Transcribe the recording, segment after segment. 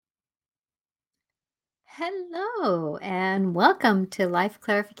Hello, and welcome to Life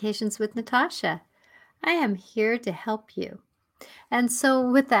Clarifications with Natasha. I am here to help you. And so,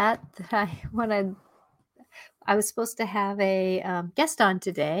 with that, I was supposed to have a guest on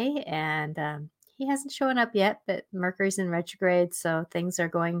today, and he hasn't shown up yet. But Mercury's in retrograde, so things are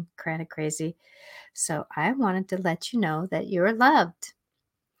going kind of crazy. So, I wanted to let you know that you're loved.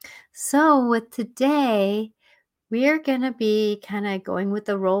 So, with today, we're going to be kind of going with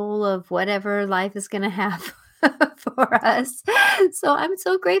the role of whatever life is going to have for us. So I'm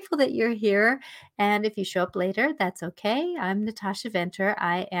so grateful that you're here. And if you show up later, that's okay. I'm Natasha Venter.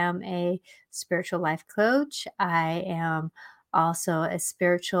 I am a spiritual life coach. I am also a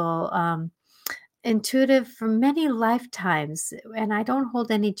spiritual intuitive for many lifetimes, and I don't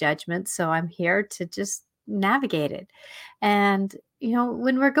hold any judgment. So I'm here to just navigate it. And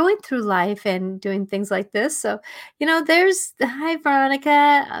when we're going through life and doing things like this, so there's hi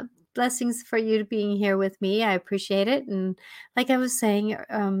Veronica. Blessings for you to being here with me. I appreciate it. And like I was saying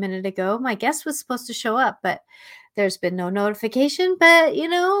a minute ago, my guest was supposed to show up, but there's been no notification. But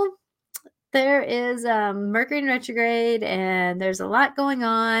there is Mercury in retrograde, and there's a lot going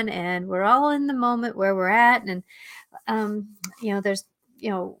on, and we're all in the moment where we're at. And um, there's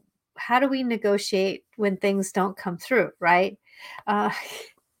how do we negotiate when things don't come through, right? Uh,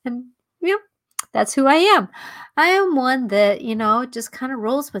 and you know, that's who I am. I am one that just kind of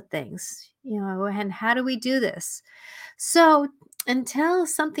rolls with things. And how do we do this? So until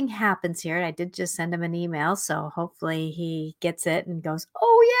something happens here, I did just send him an email, so hopefully he gets it and goes,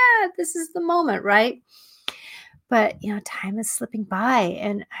 "Oh yeah, this is the moment," right? But time is slipping by,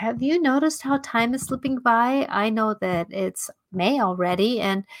 and have you noticed how time is slipping by? I know that it's May already,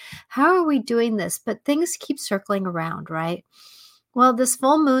 and how are we doing this? But things keep circling around, right? Well, this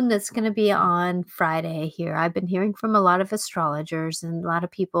full moon that's going to be on Friday here, I've been hearing from a lot of astrologers and a lot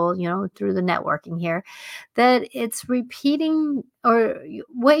of people, through the networking here, that it's repeating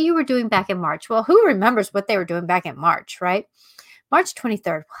what you were doing back in March. Well, who remembers what they were doing back in March, right? March 23rd.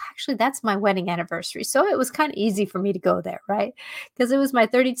 Well, actually, that's my wedding anniversary. So it was kind of easy for me to go there, right? Because it was my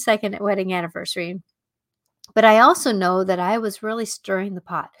 32nd wedding anniversary. But I also know that I was really stirring the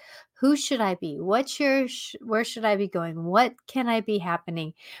pot. Who should I be? Where should I be going? What can I be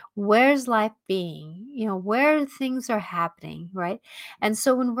happening? Where's life being? Where things are happening, right? And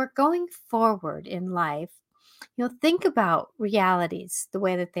so when we're going forward in life, think about realities the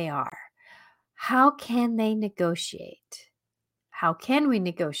way that they are. How can they negotiate? How can we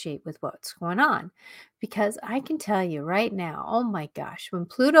negotiate with what's going on? Because I can tell you right now, oh my gosh, when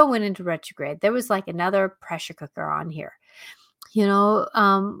Pluto went into retrograde, there was like another pressure cooker on here,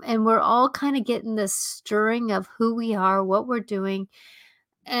 and we're all kind of getting this stirring of who we are, what we're doing.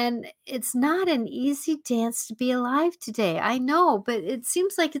 And it's not an easy dance to be alive today. I know, but it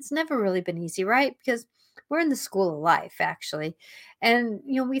seems like it's never really been easy, right? Because we're in the school of life, actually. And,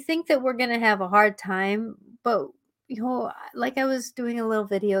 we think that we're going to have a hard time. But, like I was doing a little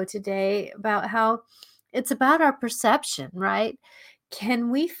video today about how it's about our perception, right?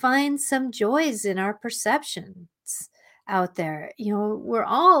 Can we find some joys in our perceptions out there? We're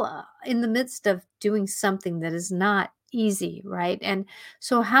all in the midst of doing something that is not easy, right? And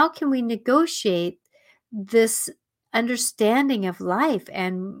so, how can we negotiate this understanding of life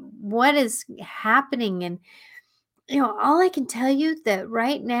and what is happening? And, all I can tell you that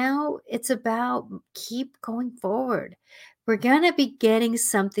right now it's about keep going forward. We're going to be getting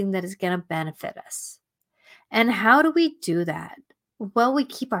something that is going to benefit us. And how do we do that? Well, we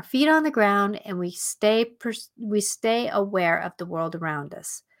keep our feet on the ground and we stay aware of the world around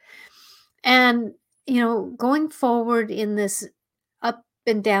us. And going forward in this up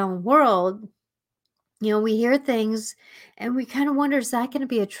and down world, we hear things and we kind of wonder, is that going to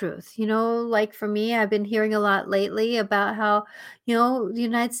be a truth? Like for me, I've been hearing a lot lately about how, the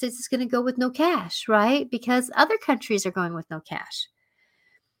United States is going to go with no cash, right? Because other countries are going with no cash.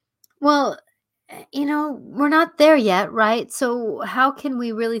 Well, we're not there yet, right? So how can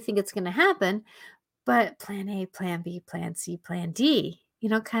we really think it's going to happen? But plan A, plan B, plan C, plan D,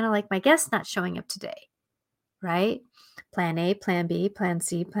 kind of like my guest not showing up today, right? Plan A, plan B, plan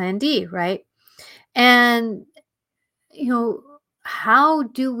C, plan D, right? And, how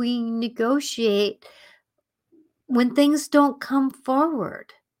do we negotiate when things don't come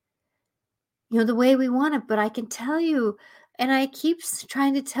forward, the way we want it? But I can tell you, and I keep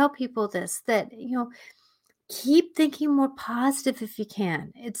trying to tell people this, that, keep thinking more positive if you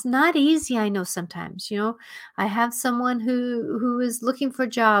can. It's not easy, I know sometimes. I have someone who is looking for a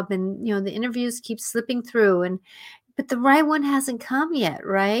job, and the interviews keep slipping through, and but the right one hasn't come yet,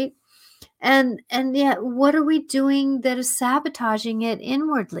 right? And yet, what are we doing that is sabotaging it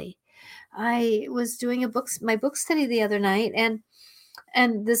inwardly? I was doing my book study the other night,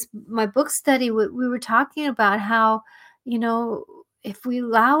 and this my book study, we were talking about how, you know, if we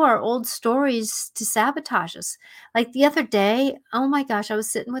allow our old stories to sabotage us. Like the other day, oh my gosh, I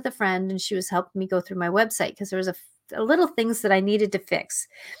was sitting with a friend and she was helping me go through my website because there was a little things that I needed to fix.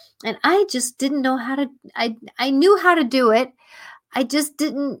 And I just didn't know how to I knew how to do it. I just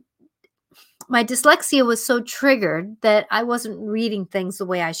didn't My dyslexia was so triggered that I wasn't reading things the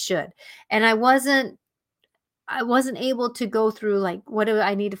way I should. And I wasn't able to go through, like, what do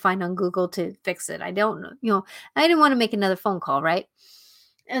I need to find on Google to fix it? I don't know, I didn't want to make another phone call, right?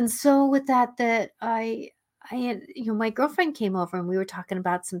 And so with that I had, my girlfriend came over and we were talking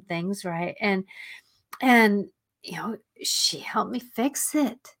about some things, right? And she helped me fix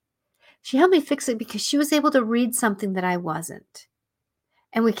it. She helped me fix it because she was able to read something that I wasn't.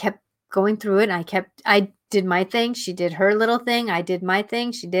 And we kept going through it, and I did my thing, she did her little thing, I did my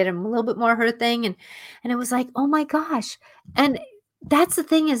thing, she did a little bit more her thing, and it was like, "Oh my gosh." And that's the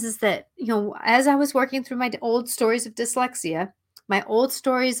thing is that, as I was working through my old stories of dyslexia, my old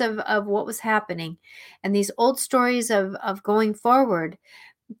stories of what was happening, and these old stories of going forward,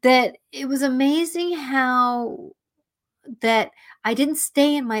 that it was amazing how that I didn't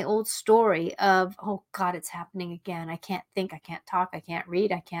stay in my old story of, "Oh god, it's happening again. I can't think, I can't talk, I can't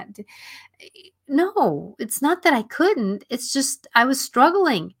read, I can't do." No, it's not that I couldn't. It's just I was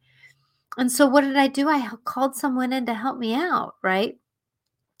struggling. And so what did I do? Called someone in to help me out, right?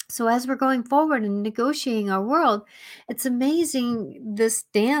 So as we're going forward and negotiating our world, it's amazing this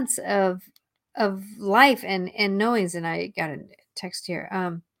dance of life and knowings. And I got a text here.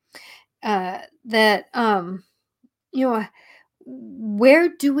 That you know where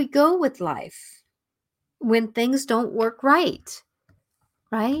do we go with life when things don't work right?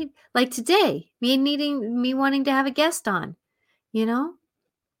 Right? Like today, me wanting to have a guest on, you know,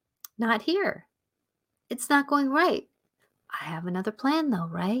 not here. It's not going right. I have another plan though,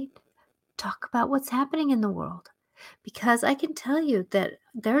 right? Talk about what's happening in the world. Because I can tell you that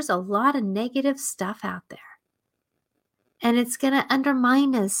there's a lot of negative stuff out there. And it's going to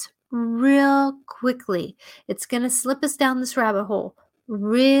undermine us real quickly. It's going to slip us down this rabbit hole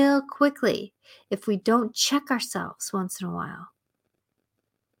real quickly if we don't check ourselves once in a while.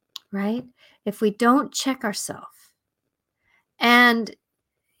 Right? If we don't check ourselves. And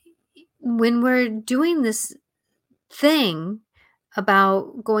when we're doing this thing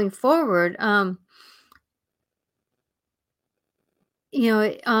about going forward, you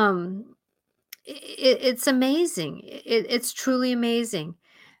know, it's amazing. It's truly amazing.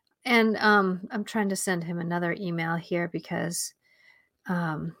 And I'm trying to send him another email here because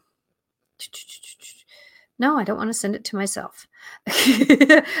um, no, I don't want to send it to myself.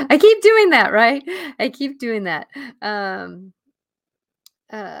 I keep doing that, right? I keep doing that. There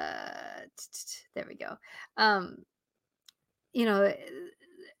we go. Um, you know, eh,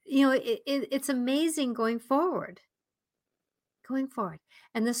 it's amazing going forward.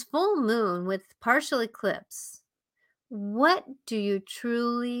 And this full moon with partial eclipse, what do you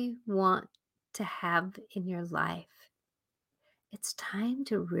truly want to have in your life? It's time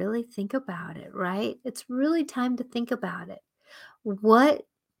to really think about it, right? It's really time to think about it. What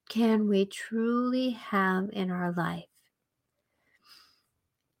can we truly have in our life?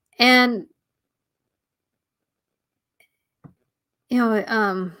 And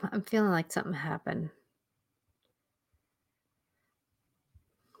I'm feeling like something happened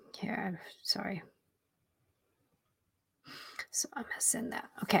here. I'm sorry. So I'm gonna send that.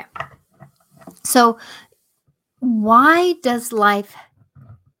 Okay. So why does life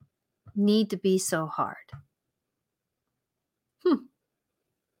need to be so hard? Hmm.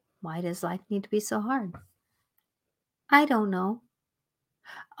 Why does life need to be so hard? I don't know.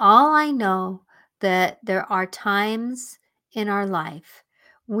 All I know that there are times in our life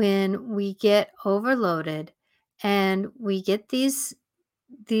when we get overloaded and we get these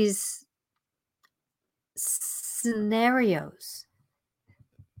scenarios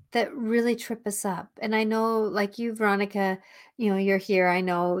that really trip us up. And I know, like you, Veronica, you're here. I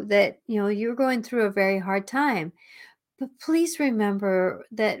know that, you're going through a very hard time. But please remember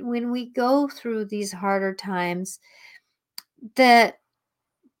that when we go through these harder times, that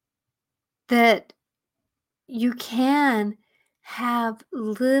that you can have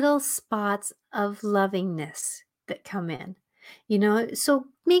little spots of lovingness that come in. So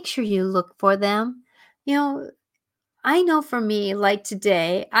make sure you look for them. You know, I know for me, like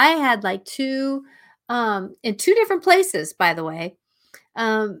today, I had like two, in two different places, by the way,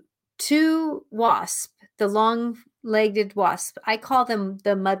 um, two wasp, the long-legged wasp. I call them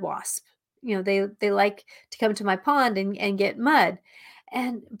the mud wasp. They like to come to my pond and get mud.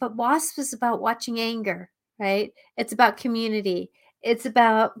 But wasp is about watching anger, right? It's about community. It's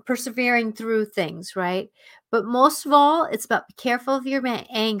about persevering through things, right? But most of all, it's about be careful of your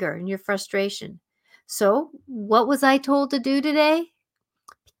anger and your frustration. So, what was I told to do today?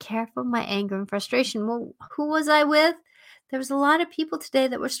 Be careful of my anger and frustration. Well, who was I with? There was a lot of people today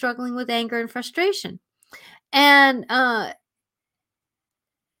that were struggling with anger and frustration. And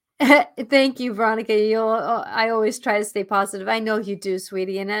thank you, Veronica. I always try to stay positive. I know you do,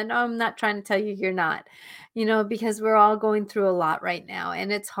 sweetie, and I'm not trying to tell you you're not, because we're all going through a lot right now,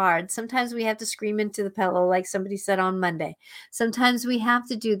 and it's hard. Sometimes we have to scream into the pillow, like somebody said on Monday. Sometimes we have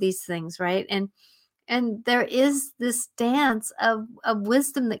to do these things, right? And there is this dance of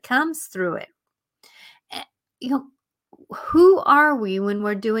wisdom that comes through it. Eh, You know, who are we when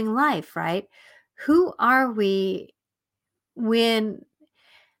we're doing life, right? Who are we when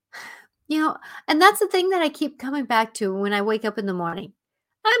You know, and that's the thing that I keep coming back to when I wake up in the morning.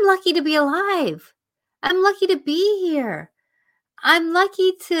 I'm lucky to be alive. I'm lucky to be here. I'm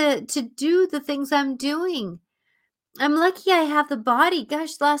lucky to do the things I'm doing. I'm lucky I have the body.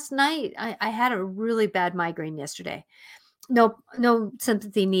 Gosh, last night I had a really bad migraine yesterday. No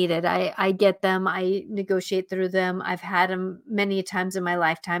sympathy needed. I get them. I negotiate through them. I've had them many times in my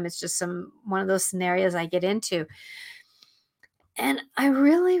lifetime. It's just one of those scenarios I get into. And I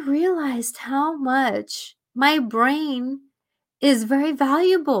really realized how much my brain is very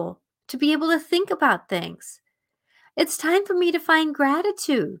valuable to be able to think about things. It's time for me to find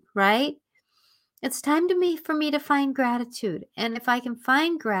gratitude, right? It's time for me to find gratitude. And if I can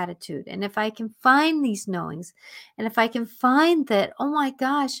find gratitude, and if I can find these knowings, and if I can find that, oh my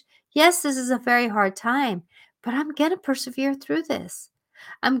gosh, yes, this is a very hard time, but I'm going to persevere through this.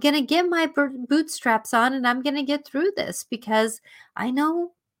 I'm going to get my bootstraps on and I'm going to get through this because I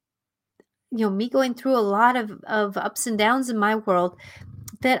know, me going through a lot of ups and downs in my world,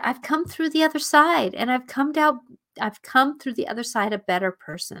 that I've come through the other side and I've come through the other side a better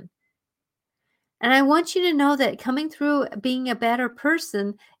person. And I want you to know that coming through being a better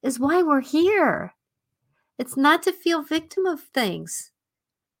person is why we're here. It's not to feel victim of things,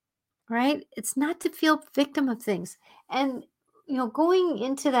 right? It's not to feel victim of things. And, going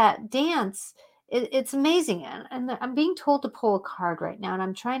into that dance, it's amazing. And I'm being told to pull a card right now, and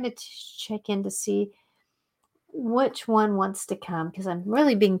I'm trying to check in to see which one wants to come because I'm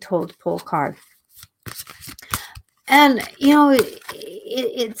really being told to pull a card. And,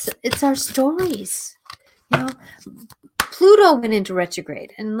 it's our stories, Pluto went into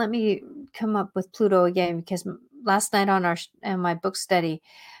retrograde, and let me come up with Pluto again because last night on my book study,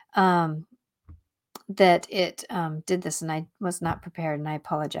 that it did this, and I was not prepared, and I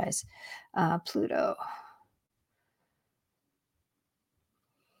apologize. Pluto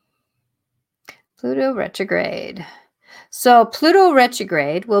retrograde. So Pluto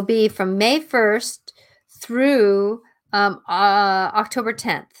retrograde will be from May 1st through October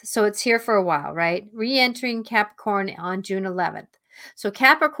 10th. So it's here for a while, right? Re-entering Capricorn on June 11th. So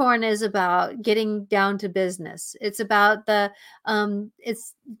Capricorn is about getting down to business. It's about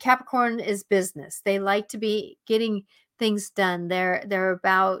Capricorn is business. They like to be getting things done. They're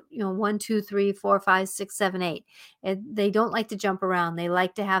about 1, 2, 3, 4, 5, 6, 7, 8. And they don't like to jump around. They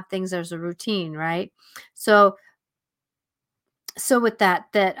like to have things as a routine, right? So with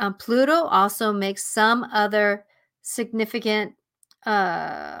that Pluto also makes some other significant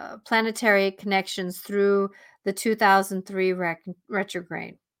planetary connections through the 2003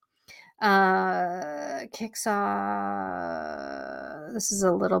 retrograde. Kicks off. This is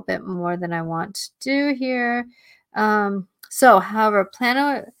a little bit more than I want to do here. However,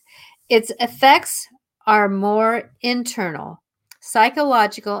 its effects are more internal,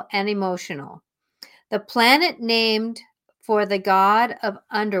 psychological, and emotional. The planet named for the god of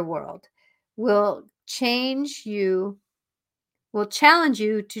underworld will challenge you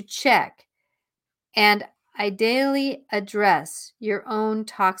to check and ideally address your own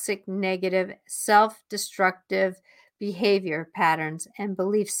toxic, negative, self-destructive behavior patterns and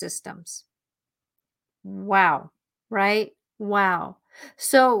belief systems. Wow, right? Wow.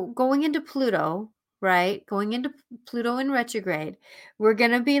 So going into Pluto, right? Going into Pluto in retrograde, we're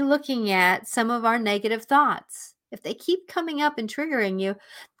going to be looking at some of our negative thoughts. If they keep coming up and triggering you,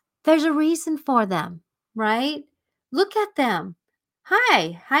 there's a reason for them, right? Look at them.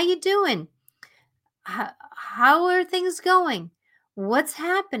 Hi, how you doing? How are things going? What's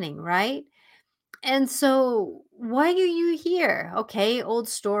happening, right? And so why are you here? Okay, old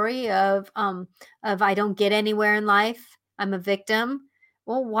story of I don't get anywhere in life. I'm a victim.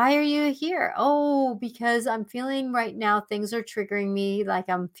 Well, why are you here? Oh, because I'm feeling right now things are triggering me like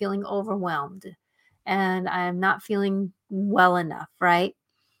I'm feeling overwhelmed. and I'm not feeling well enough, right?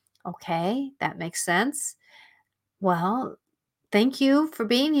 Okay, that makes sense. Well, thank you for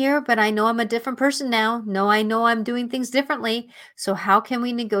being here, but I know I'm a different person now. No, I know I'm doing things differently. So how can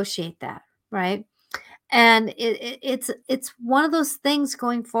we negotiate that, right? And it's one of those things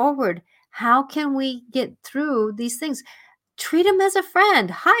going forward. How can we get through these things? Treat him as a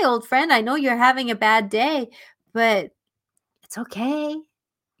friend. Hi, old friend. I know you're having a bad day, but it's okay.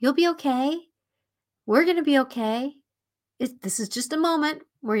 You'll be okay. We're going to be okay. This is just a moment.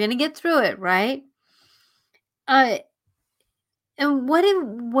 We're going to get through it, right? Uh, and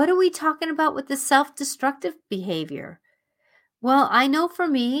what are we talking about with the self-destructive behavior? Well, I know for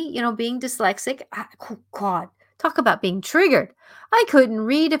me, being dyslexic, oh God, talk about being triggered. I couldn't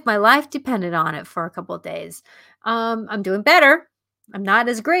read if my life depended on it for a couple of days. I'm doing better. I'm not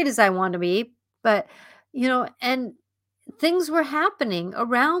as great as I want to be, but and things were happening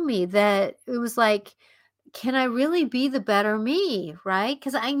around me that it was like, can I really be the better me? Right?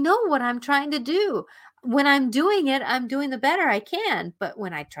 Because I know what I'm trying to do. When I'm doing it, I'm doing the better I can. But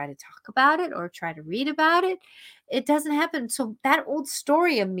when I try to talk about it or try to read about it, it doesn't happen. So that old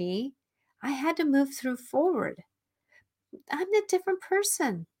story of me, I had to move through forward. I'm a different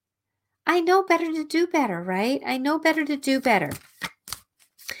person. I know better to do better, right? I know better to do better.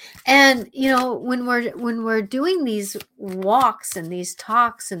 And when we're doing these walks and these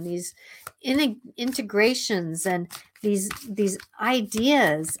talks and these integrations and these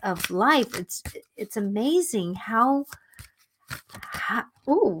ideas of life, it's amazing how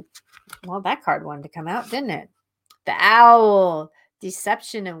ooh, well, that card wanted to come out, didn't it? The owl,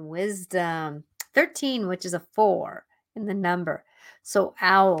 deception and wisdom. 13, which is a 4 in the number. So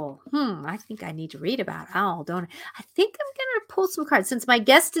owl. I think I need to read about owl, don't I? I think I'm gonna pull some cards. Since my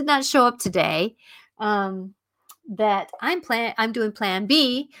guest did not show up today, that I'm doing plan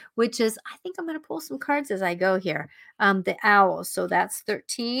B, which is I think I'm gonna pull some cards as I go here. The owl. So that's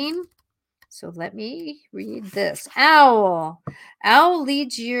 13. So let me read this. Owl. Owl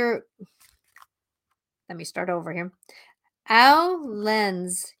leads your let me start over here. Owl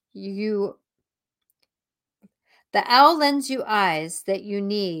lends you the owl lends you eyes that you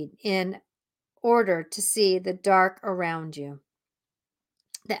need in order to see the dark around you.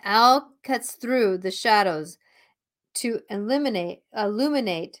 The owl cuts through the shadows to illuminate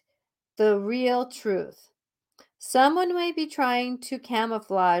the real truth. Someone may be trying to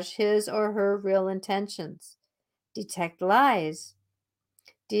camouflage his or her real intentions, detect lies,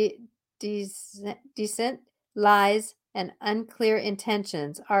 de- decent lies, and unclear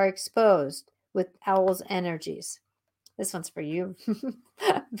intentions are exposed with owl's energies. This one's for you,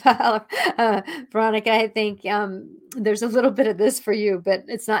 Veronica. I think there's a little bit of this for you, but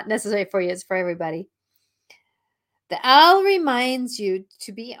it's not necessary for you. It's for everybody. The owl reminds you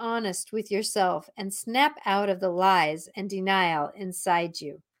to be honest with yourself and snap out of the lies and denial inside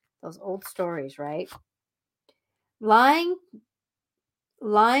you. Those old stories, right? Lying,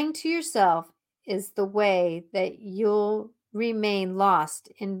 lying to yourself is the way that you'll remain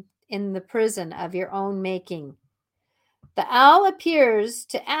lost in the prison of your own making. The owl appears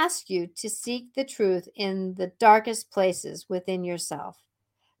to ask you to seek the truth in the darkest places within yourself.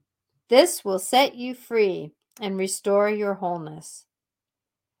 This will set you free and restore your wholeness,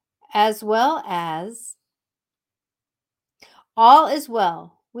 as well as all is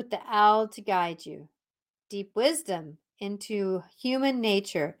well with the owl to guide you. Deep wisdom into human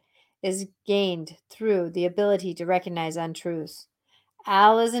nature is gained through the ability to recognize untruths.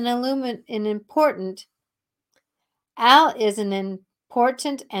 Owl is an important Owl is an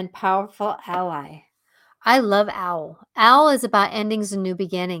important and powerful ally. I love Owl. Owl is about endings and new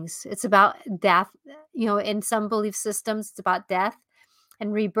beginnings. It's about death. In some belief systems, it's about death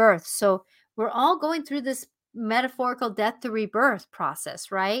and rebirth. So we're all going through this metaphorical death to rebirth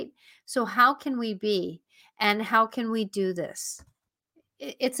process, right? So how can we be and how can we do this?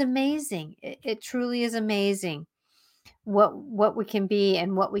 It's amazing. It truly is amazing what we can be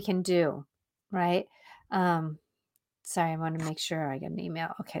and what we can do, right? Um, Sorry, I want to make sure I get an email.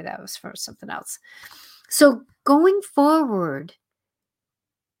 Okay, that was for something else. So going forward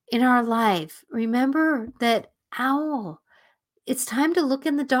in our life, remember that owl, it's time to look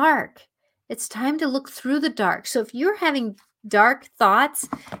in the dark. It's time to look through the dark. So if you're having dark thoughts,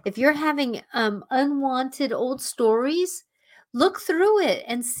 if you're having unwanted old stories, look through it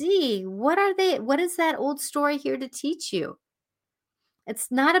and see what are they, what is that old story here to teach you?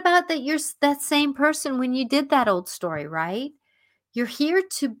 It's not about that you're that same person when you did that old story, right? You're here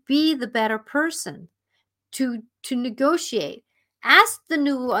to be the better person, to negotiate. Ask the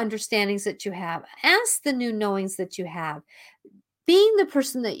new understandings that you have. Ask the new knowings that you have. Being the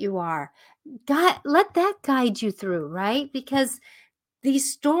person that you are. let that guide you through, right? Because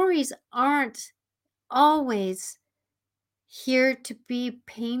these stories aren't always here to be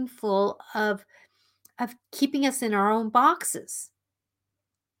painful of keeping us in our own boxes.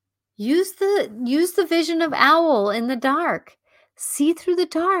 Use the vision of owl in the dark. See through the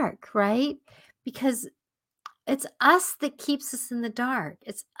dark, right? Because it's us that keeps us in the dark.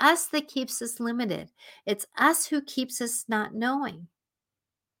 It's us that keeps us limited. It's us who keeps us not knowing.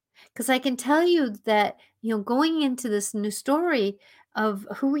 Because I can tell you that, going into this new story of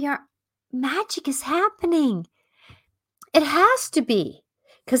who we are, magic is happening. It has to be.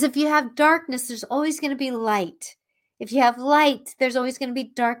 Because if you have darkness, there's always going to be light. If you have light, there's always going to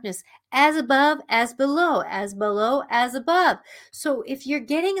be darkness. As above, as below, as below, as above. So if you're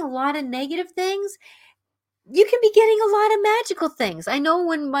getting a lot of negative things, you can be getting a lot of magical things. I know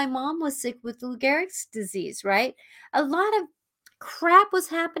when my mom was sick with Lou Gehrig's disease, right? A lot of crap was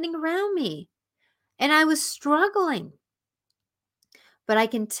happening around me and I was struggling. But I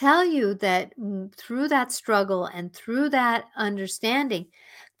can tell you that through that struggle and through that understanding,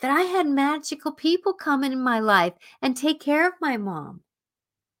 that I had magical people come in my life and take care of my mom,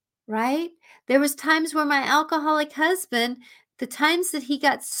 right? There was times where my alcoholic husband, the times that he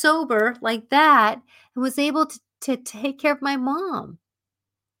got sober like that and was able to take care of my mom.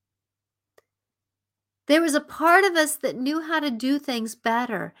 There was a part of us that knew how to do things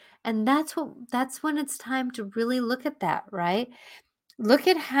better. And that's when it's time to really look at that, right? Look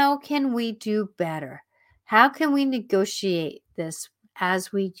at how can we do better? How can we negotiate this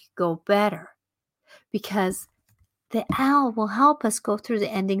as we go better? Because the owl will help us go through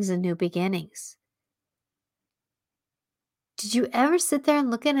the endings and new beginnings. Did you ever sit there and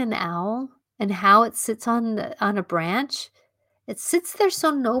look at an owl and how it sits on a branch? It sits there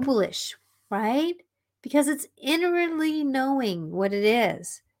so noblish, right? Because it's inwardly knowing what it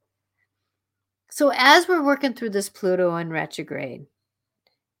is. So as we're working through this Pluto in retrograde,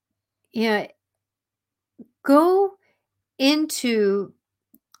 go into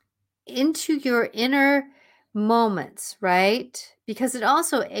your inner moments, right? Because it's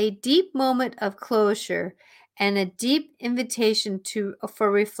also a deep moment of closure and a deep invitation for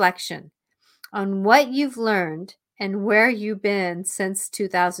reflection on what you've learned and where you've been since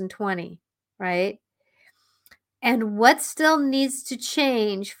 2020, right? And what still needs to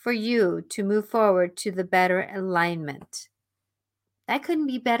change for you to move forward to the better alignment. That couldn't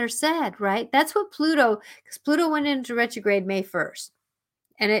be better said, right? That's what because Pluto went into retrograde May 1st.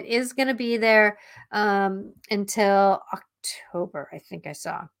 And it is going to be there until October, I think I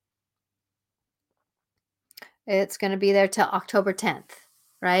saw. It's going to be there till October 10th,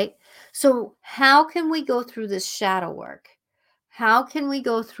 right? So how can we go through this shadow work? How can we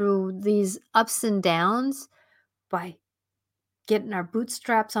go through these ups and downs? By getting our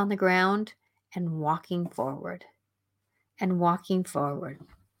bootstraps on the ground and walking forward and walking forward.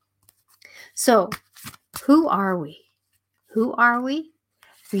 So who are we? Who are we?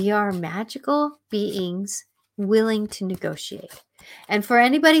 We are magical beings willing to negotiate. And for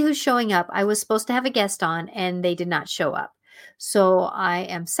anybody who's showing up, I was supposed to have a guest on and they did not show up. So I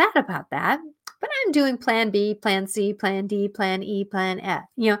am sad about that. But I'm doing plan B, plan C, plan D, plan E, plan F.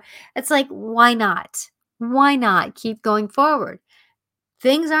 It's like, why not? Why not keep going forward?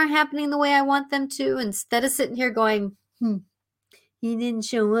 Things aren't happening the way I want them to. Instead of sitting here going, he didn't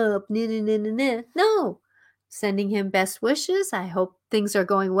show up. No. Sending him best wishes. I hope things are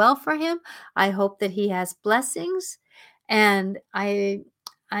going well for him. I hope that he has blessings. And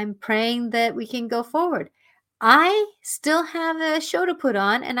I'm praying that we can go forward. I still have a show to put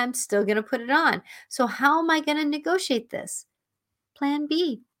on and I'm still going to put it on. So how am I going to negotiate this? Plan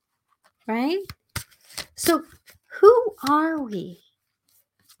B, right? So who are we?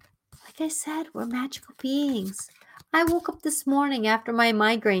 Like I said, we're magical beings. I woke up this morning after my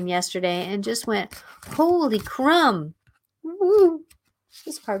migraine yesterday and just went, holy crumb. Woo.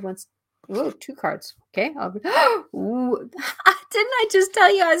 This card wants, whoa, 2 cards. Okay. Ooh. Didn't I just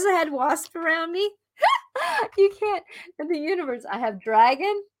tell you I had wasp around me? You can't, in the universe, I have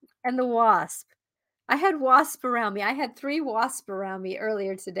dragon and the wasp. I had wasp around me. I had 3 wasp around me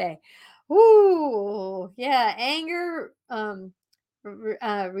earlier today. Ooh, yeah, anger,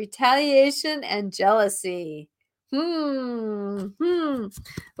 retaliation, and jealousy. Oh,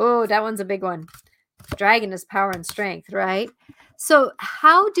 that one's a big one. Dragon is power and strength, right? So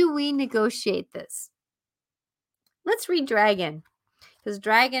how do we negotiate this? Let's read dragon, because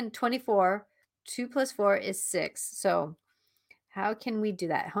dragon 24, 2 plus 4 is 6. So how can we do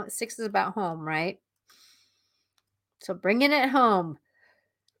that? 6 is about home, right? So bringing it home.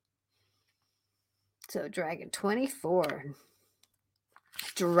 So dragon 24.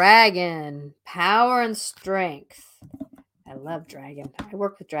 Dragon, power and strength. I love dragon. I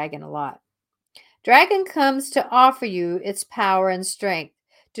work with dragon a lot. Dragon comes to offer you its power and strength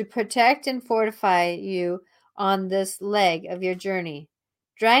to protect and fortify you on this leg of your journey.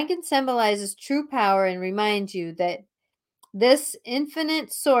 Dragon symbolizes true power and reminds you that this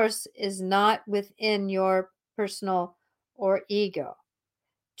infinite source is not within your personal or ego.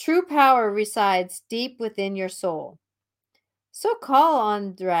 True power resides deep within your soul. So call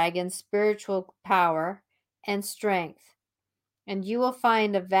on dragon's spiritual power and strength, and you will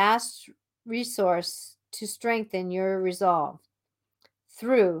find a vast resource to strengthen your resolve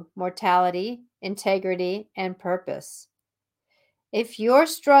through mortality, integrity, and purpose. If you're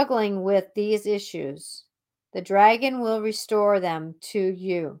struggling with these issues, the dragon will restore them to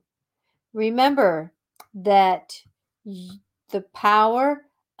you. Remember that the power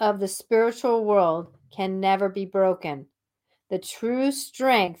of the spiritual world can never be broken. The true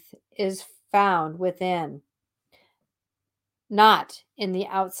strength is found within, not in the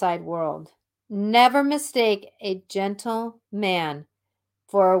outside world. Never mistake a gentle man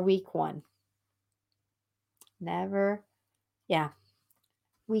for a weak one. Never. Yeah.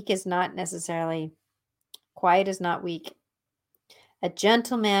 Weak is not necessarily, quiet is not weak. A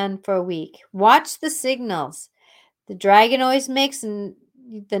gentleman for a weak. Watch the signals. The dragon always makes the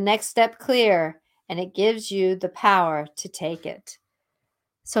next step clear, and it gives you the power to take it.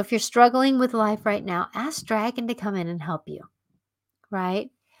 So if you're struggling with life right now, ask Dragon to come in and help you, right?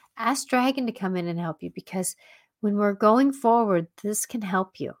 Ask Dragon to come in and help you, because when we're going forward, this can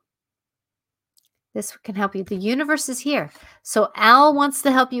help you. This can help you. The universe is here. So Al wants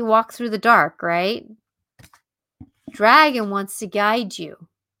to help you walk through the dark, right? Dragon wants to guide you.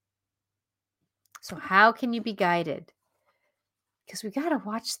 So how can you be guided? Because we got to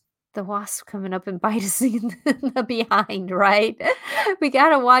watch the wasp coming up and bite us in the behind, right? We got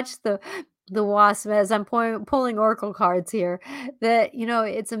to watch the wasp as I'm pulling oracle cards here. That,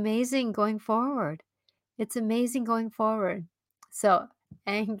 it's amazing going forward. It's amazing going forward. So,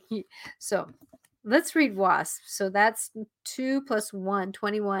 so let's read wasp. So that's 2 plus 1,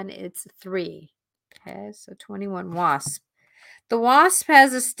 21. It's 3. Okay, so 21 wasp. The wasp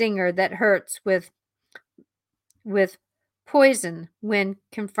has a stinger that hurts with poison when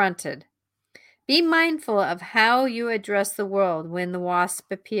confronted. Be mindful of how you address the world when the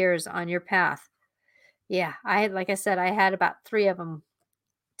wasp appears on your path. Yeah, like I said, I had about 3 of them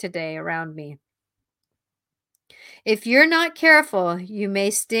today around me. If you're not careful, you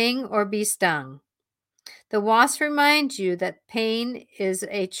may sting or be stung. The wasp reminds you that pain is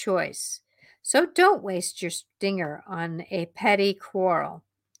a choice. So don't waste your stinger on a petty quarrel.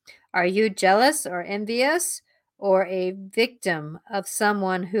 Are you jealous or envious, or a victim of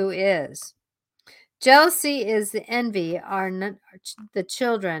someone who is? Jealousy is the envy, are the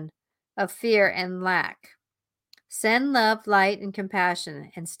children of fear and lack. Send love, light, and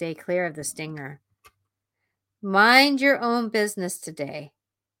compassion, and stay clear of the stinger. Mind your own business today.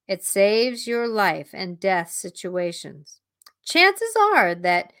 It saves your life and death situations. Chances are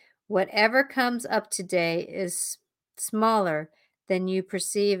that whatever comes up today is smaller than you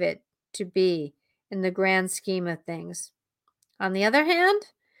perceive it to be in the grand scheme of things. On the other hand,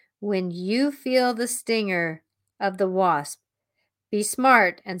 when you feel the stinger of the wasp, be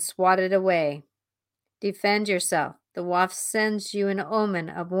smart and swat it away. Defend yourself. The wasp sends you an omen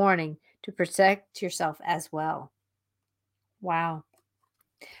of warning to protect yourself as well. Wow.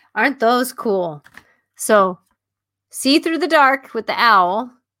 Aren't those cool? So, see through the dark with the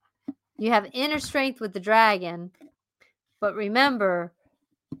owl. You have inner strength with the dragon. But remember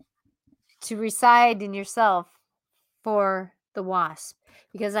to reside in yourself for the wasp.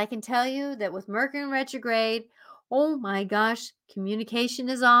 Because I can tell you that with Mercury in retrograde, oh my gosh, communication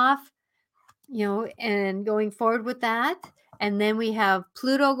is off, and going forward with that. And then we have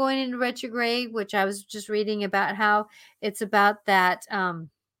Pluto going into retrograde, which I was just reading about how it's about that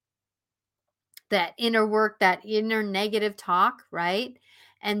that inner work, that inner negative talk, right?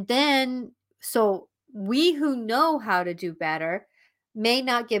 And then, so we who know how to do better may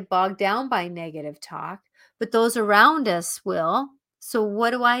not get bogged down by negative talk, but those around us will. So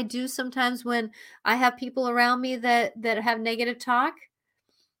what do I do sometimes when I have people around me that have negative talk?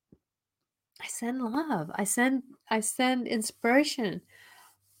 I send love. I send inspiration.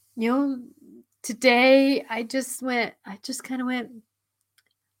 Today I just kind of went,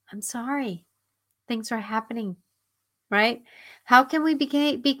 I'm sorry. Things are happening, right? How can we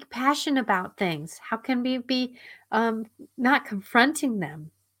be passionate about things? How can we be not confronting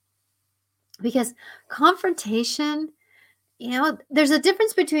them? Because confrontation, there's a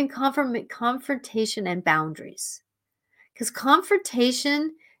difference between confrontation and boundaries. because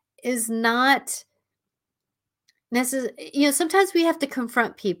confrontation is not necessary. Sometimes we have to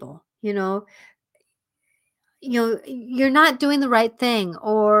confront people. You're not doing the right thing,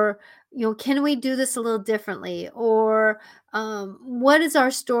 or can we do this a little differently, or what is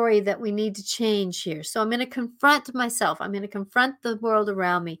our story that we need to change here? So I'm going to confront myself. I'm going to confront the world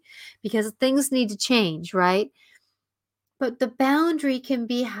around me because things need to change, right? But the boundary can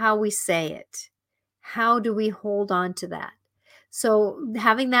be how we say it. How do we hold on to that? So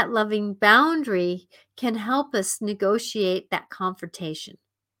having that loving boundary can help us negotiate that confrontation,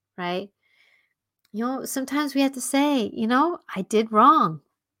 right? Sometimes we have to say, I did wrong.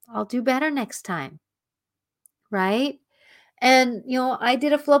 I'll do better next time, right? And, I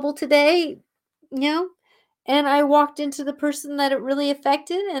did a flubble today, you know, and I walked into the person that it really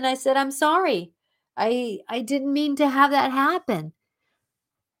affected and I said, I'm sorry. I didn't mean to have that happen.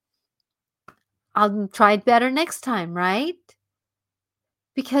 I'll try better next time, right?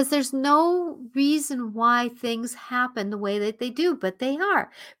 Because there's no reason why things happen the way that they do, but they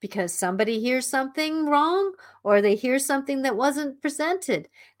are because somebody hears something wrong or they hear something that wasn't presented,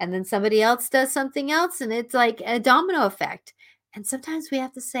 and then somebody else does something else, and it's like a domino effect. And sometimes we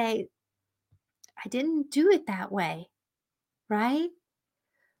have to say, I didn't do it that way, right?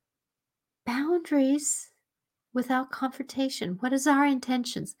 Boundaries without confrontation. What is our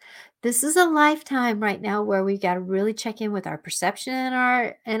intentions? This is a lifetime right now where we got to really check in with our perception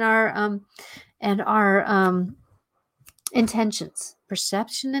and our intentions,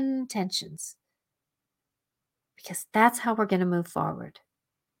 perception and intentions, because that's how we're going to move forward.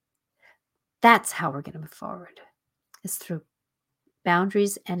 That's how we're going to move forward, is through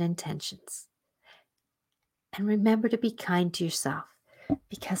boundaries and intentions. And remember to be kind to yourself,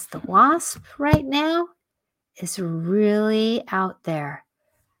 because the wasp right now is really out there.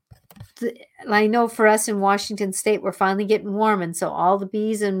 I know for us in Washington State, we're finally getting warm, and so all the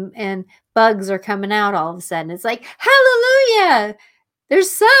bees and bugs are coming out all of a sudden. It's like, hallelujah!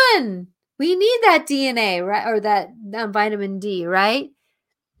 There's sun. We need that DNA, right? Or that vitamin D, right?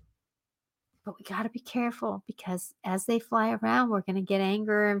 But we got to be careful, because as they fly around, we're going to get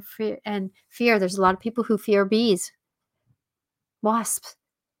anger and fear. There's a lot of people who fear bees, wasps.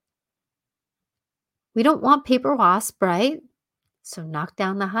 We don't want paper wasp, right? So knock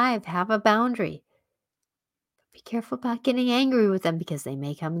down the hive, have a boundary. But be careful about getting angry with them, because they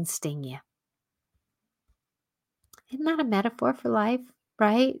may come and sting you. Isn't that a metaphor for life,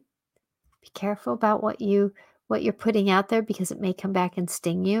 right? Be careful about what you're putting out there, because it may come back and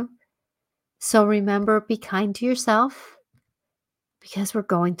sting you. So remember, be kind to yourself, because we're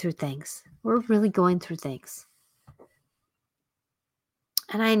going through things. We're really going through things.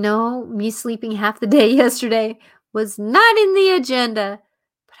 And I know me sleeping half the day yesterday was not in the agenda,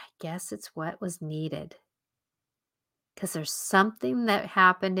 but I guess it's what was needed. Because there's something that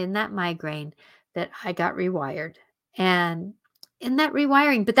happened in that migraine that I got rewired. And in that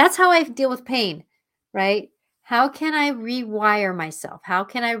rewiring, but that's how I deal with pain, right? How can I rewire myself? How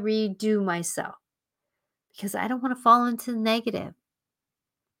can I redo myself? Because I don't want to fall into the negative.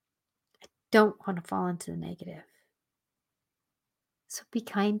 Don't want to fall into the negative. So be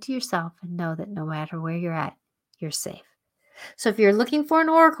kind to yourself and know that no matter where you're at, you're safe. So if you're looking for an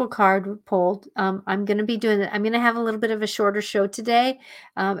oracle card pulled, I'm going to be doing it. I'm going to have a little bit of a shorter show today.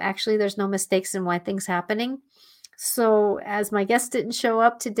 Actually, there's no mistakes in why things happening. So as my guest didn't show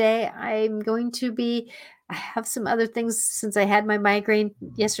up today, I have some other things since I had my migraine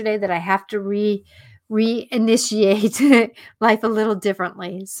yesterday that I have to reinitiate life a little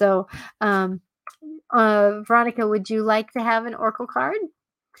differently. So, Veronica, would you like to have an oracle card?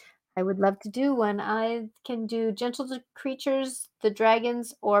 I would love to do one. I can do Gentle Creatures, the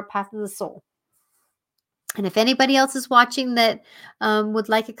Dragons, or Path of the Soul. And if anybody else is watching that would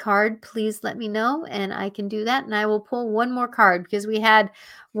like a card, please let me know, and I can do that. And I will pull one more card, because we had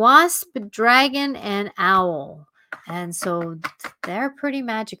Wasp, Dragon, and Owl. And so they're pretty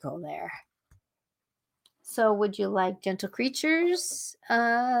magical there. So would you like Gentle Creatures?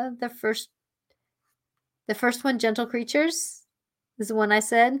 The first one, Gentle Creatures, is the one I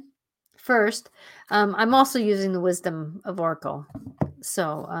said first. I'm also using the Wisdom of Oracle.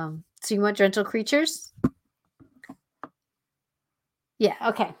 So you want Gentle Creatures? Yeah,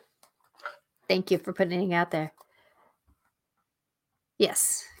 okay. Thank you for putting it out there.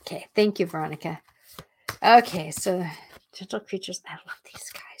 Yes. Okay. Thank you, Veronica. Okay, so Gentle Creatures. I love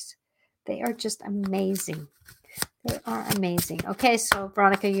these guys. They are just amazing. They are amazing. Okay, so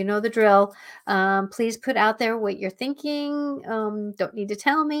Veronica, you know the drill. Please put out there what you're thinking. Don't need to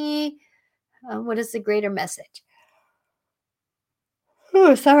tell me. What is the greater message?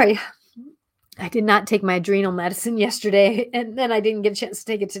 Oh, sorry. I did not take my adrenal medicine yesterday, and then I didn't get a chance to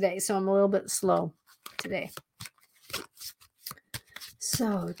take it today, so I'm a little bit slow today.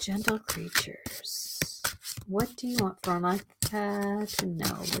 So, gentle creatures. What do you want Veronica to know?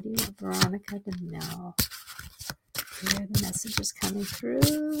 What do you want Veronica to know? Here are the messages coming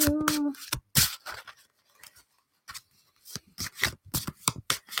through.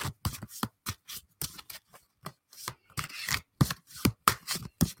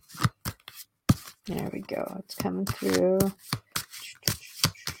 There we go. It's coming through.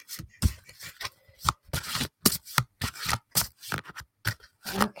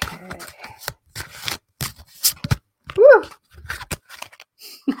 Okay. Woo!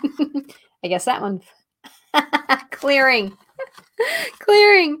 I guess that one. Clearing.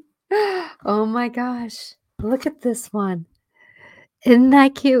 Clearing. Oh my gosh. Look at this one. Isn't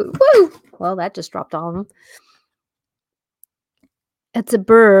that cute? Woo! Well, that just dropped all of them. It's a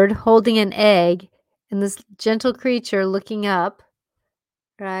bird holding an egg and this gentle creature looking up,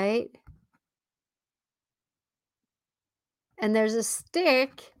 right? And there's a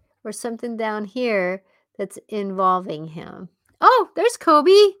stick or something down here that's involving him. Oh, there's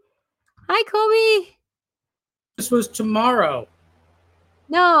Colby. Hi, Colby. This was tomorrow.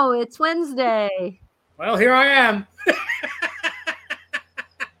 No, it's Wednesday. Well, here I am.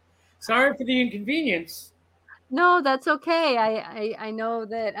 Sorry for the inconvenience. No, that's okay. I know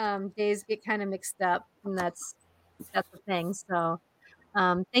that days get kind of mixed up, and that's the thing. So,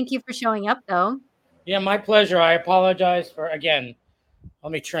 thank you for showing up, though. Yeah, my pleasure. I apologize for, again,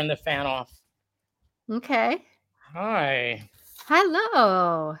 let me turn the fan off. Okay. Hi.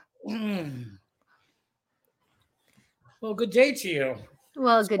 Hello. Well, good day to you.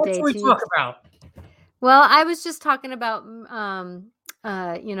 Well, So good what day should we to you. talk about? Well, I was just talking about,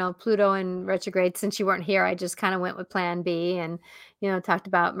 Pluto in retrograde. Since you weren't here, I just kind of went with Plan B, and talked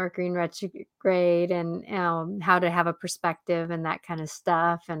about Mercury in retrograde and how to have a perspective and that kind of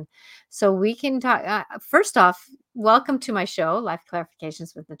stuff. And so we can talk. First off, welcome to my show, Life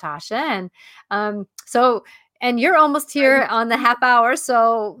Clarifications with Natasha, and you're almost here on the half hour,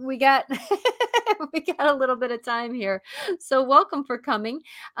 so we got we got a little bit of time here. So welcome for coming.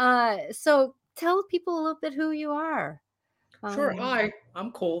 So tell people a little bit who you are. Sure. Hi,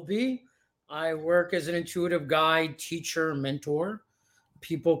 I'm Colby. I work as an intuitive guide, teacher, mentor.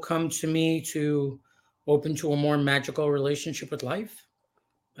 People come to me to open to a more magical relationship with life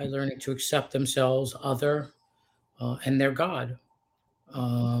by learning to accept themselves, other, and their God.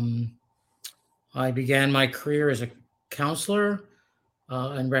 Um, I began my career as a counselor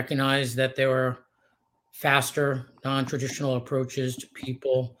and recognized that there were faster, non traditional approaches to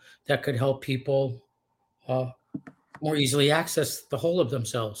people that could help people uh, more easily access the whole of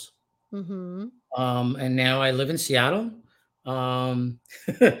themselves. Mm-hmm. And now I live in Seattle. Um,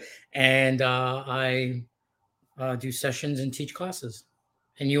 and I do sessions and teach classes.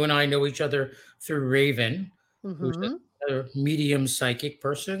 And you and I know each other through Raven, who's Mm-hmm. a medium psychic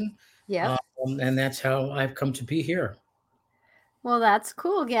person. Yep. And that's how I've come to be here. Well, that's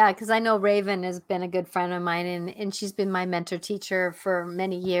cool. Yeah, because I know Raven has been a good friend of mine, and she's been my mentor teacher for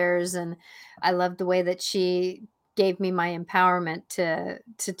many years, and I love the way that she gave me my empowerment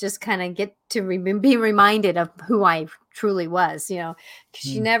to just kind of get to be reminded of who I truly was. 'Cause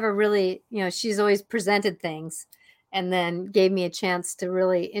she Mm. never really, she's always presented things, and then gave me a chance to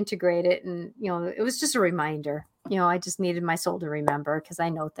really integrate it, and it was just a reminder. I just needed my soul to remember because I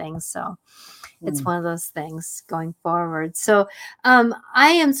know things, so. It's Mm. one of those things going forward. So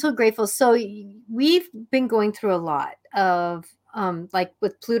I am so grateful. So we've been going through a lot of like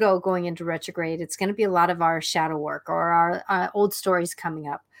with Pluto going into retrograde, it's going to be a lot of our shadow work or our old stories coming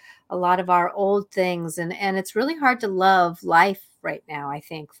up, a lot of our old things. And it's really hard to love life right now, I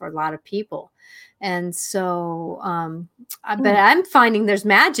think, for a lot of people. And so, but I'm finding there's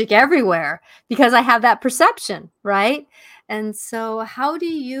magic everywhere because I have that perception, right? And so, how do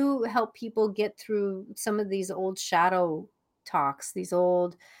you help people get through some of these old shadow talks, these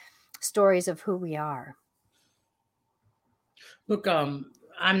old stories of who we are? Look, I'm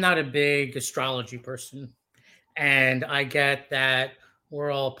not a big astrology person, and I get that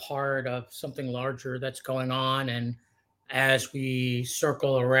we're all part of something larger that's going on. And as we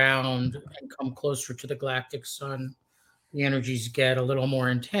circle around and come closer to the galactic sun, the energies get a little more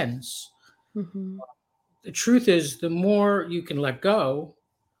intense. Mm-hmm. The truth is, the more you can let go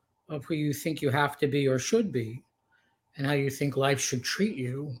of who you think you have to be or should be, and how you think life should treat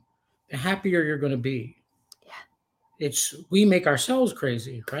you, the happier you're going to be. Yeah. It's we make ourselves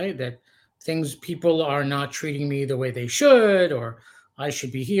crazy, right? That things people are not treating me the way they should, or I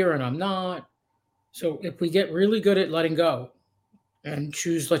should be here and I'm not. So if we get really good at letting go, and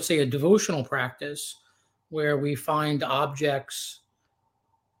choose, let's say, a devotional practice where we find objects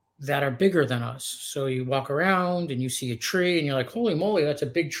that are bigger than us. So you walk around and you see a tree and you're like, holy moly, that's a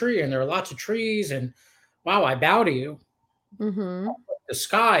big tree. And there are lots of trees. And wow, I bow to you. Mhm. The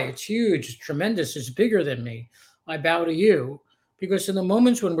sky, it's huge, it's tremendous, it's bigger than me. I bow to you. Because in the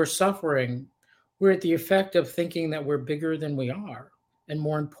moments when we're suffering, we're at the effect of thinking that we're bigger than we are and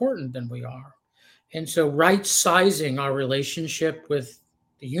more important than we are. And so, right sizing our relationship with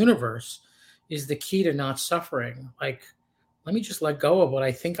the universe is the key to not suffering. Like, let me just let go of what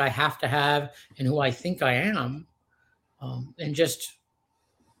I think I have to have and who I think I am, and just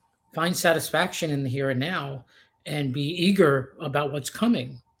find satisfaction in the here and now and be eager about what's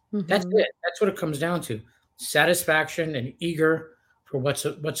coming. That's Mhm. it. That's what it comes down to. Satisfaction and eager for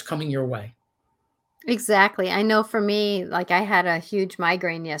what's coming your way. Exactly. I know for me, like, I had a huge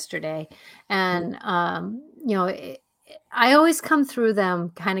migraine yesterday, Mhm. and, I always come through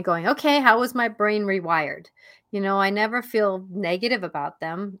them kinda going, "Okay, how was my brain rewired?" I never feel negative about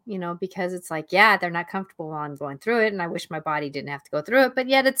them, because it's like, yeah, they're not comfortable while I'm going through it, and I wish my body didn't have to go through it, but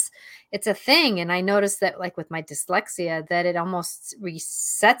yet it's a thing, and I noticed that, like, with my dyslexia, that it almost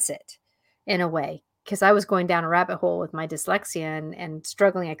resets it in a way. Because I was going down a rabbit hole with my dyslexia and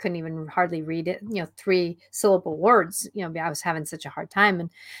struggling. I couldn't even hardly read it, 3-syllable words. I was having such a hard time,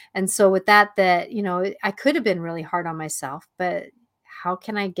 and so with that, I could have been really hard on myself, but how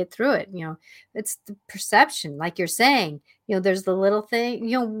can I get through it? It's the perception, like you're saying. There's the little thing.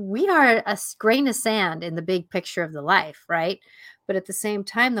 We are a grain of sand in the big picture of the life, right? But at the same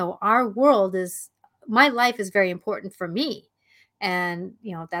time, though, our world is my life is very important for me, and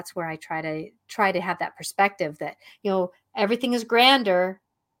that's where I try to have that perspective that everything is grander,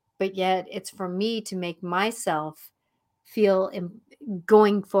 but yet it's for me to make myself feel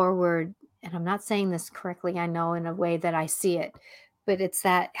going forward. And I'm not saying this correctly, I know, in a way that I see it, but it's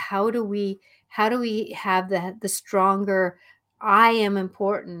that how do we have the stronger I am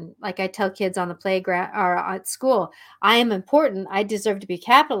important, like I tell kids on the playground or at school, I am important, I deserve to be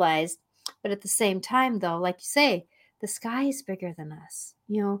capitalized. But at the same time, though, like you say, the sky is bigger than us.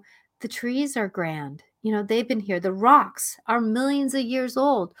 The trees are grand. They've been here. The rocks are millions of years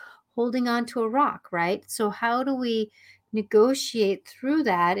old, holding on to a rock, right? So how do we negotiate through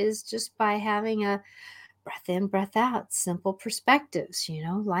that is just by having a breath in, breath out, simple perspectives.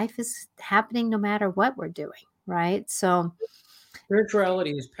 Life is happening no matter what we're doing, right? So,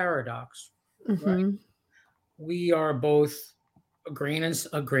 Spirituality is paradox, right? mhm. We are both a grain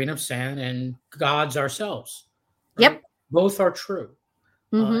of sand and gods ourselves, right? Yep. Both are true.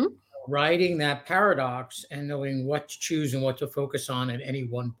 Uh, Mhm. Riding that paradox and knowing what to choose and what to focus on at any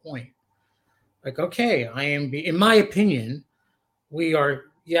one point. Like, okay, in my opinion, we are,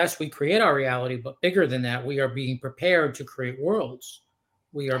 yes, we create our reality, but bigger than that, we are being prepared to create worlds.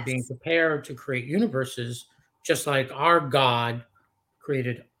 We are being Yes. prepared to create universes, just like our God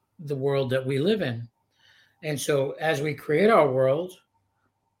created the world that we live in. And so, as we create our world,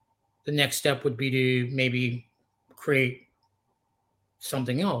 the next step would be to maybe create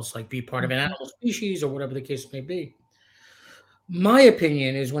something else, like be part of an Mhm. animal species or whatever the case may be. My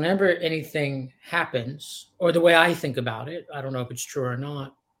opinion is whenever anything happens, or the way I think about it, I don't know if it's true or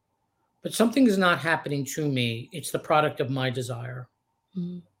not, but something is not happening to me. It's the product of my desire.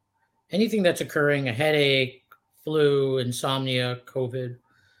 Mhm. Anything that's occurring, a headache, flu, insomnia, COVID,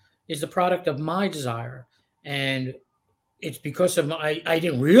 is the product of my desire. And it's because of I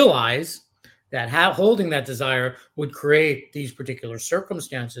didn't realize that holding that desire would create these particular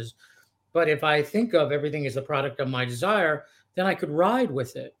circumstances. But if I think of everything as the product of my desire, then I could ride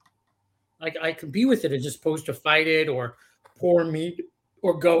with it. Like I could be with it as opposed to fight it or pour me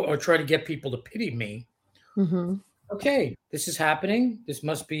or go or try to get people to pity me. Mhm. Okay, this is happening. This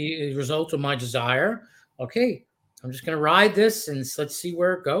must be a result of my desire. Okay, I'm just going to ride this and let's see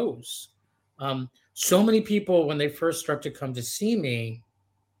where it goes. So many people, when they first start to come to see me,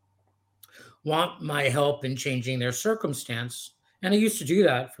 want my help in changing their circumstance. And I used to do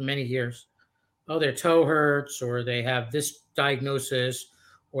that for many years. Oh, their toe hurts, or they have this diagnosis,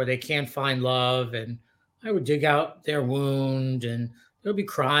 or they can't find love. And I would dig out their wound, and they'll be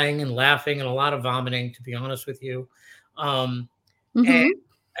crying and laughing and a lot of vomiting, to be honest with you. Um, and Mhm.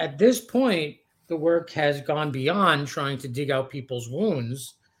 at this point, the work has gone beyond trying to dig out people's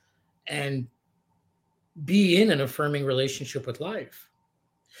wounds and be in an affirming relationship with life.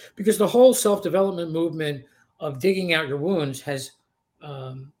 Because the whole self development movement of digging out your wounds has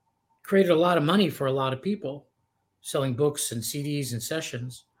um, created a lot of money for a lot of people selling books and CDs and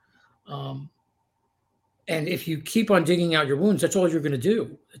sessions. Um, and if you keep on digging out your wounds, that's all you're going to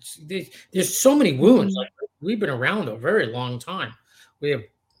do. There's so many wounds. Mhm. Like we've been around a very long time. We have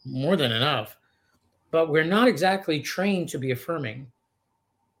more than enough, but we're not exactly trained to be affirming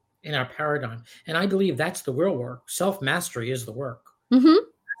in our paradigm. And I believe that's the real work. Self mastery is the work. Mhm.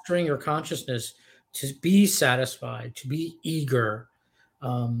 Mastering your consciousness to be satisfied, to be eager,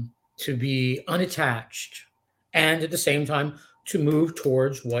 to be unattached, and at the same time, to move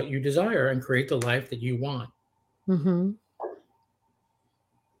towards what you desire and create the life that you want. Mhm.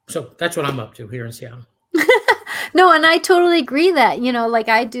 So that's what I'm up to here in Seattle. No, and I totally agree that, like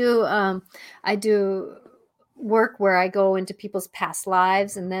I do work where I go into people's past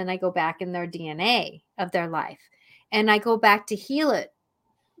lives and then I go back in their DNA of their life and I go back to heal it.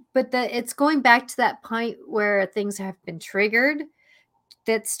 But it's going back to that point where things have been triggered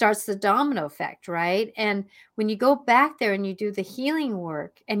that starts the domino effect, right? And when you go back there and you do the healing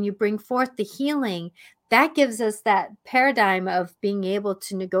work and you bring forth the healing, that gives us that paradigm of being able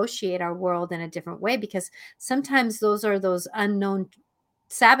to negotiate our world in a different way, because sometimes those are those unknown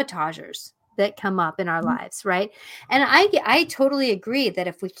sabotagers that come up in our lives, right? And I totally agree that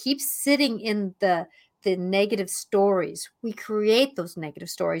if we keep sitting in the negative stories, we create those negative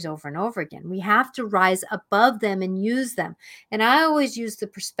stories over and over again. We have to rise above them and use them. And I always use the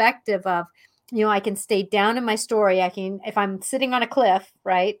perspective of, I can stay down in my story. I can, if I'm sitting on a cliff,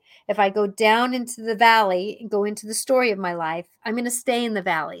 right? If I go down into the valley and go into the story of my life, I'm going to stay in the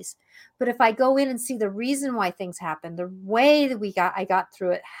valleys. But if I go in and see the reason why things happened, the way that I got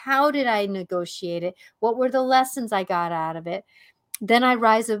through it, how did I negotiate it? What were the lessons I got out of it? Then I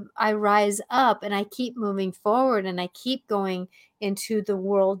rise up and I keep moving forward and I keep going into the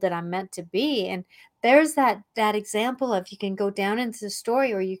world that I'm meant to be. And there's that example of, you can go down into the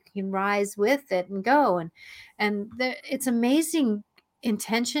story or you can rise with it and go. And it's amazing.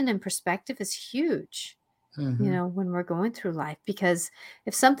 Intention and perspective is huge, Mm-hmm. when we're going through life, because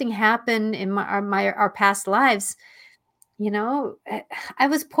if something happened in our past lives, I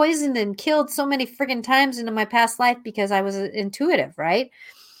was poisoned and killed so many friggin' times into my past life because I was intuitive, right?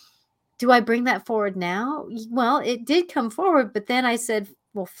 Do I bring that forward now? Well, it did come forward, but then I said,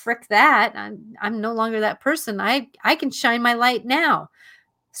 well, frick that. I'm no longer that person. I can shine my light now.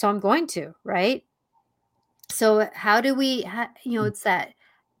 So I'm going to, right? So how do we, it's that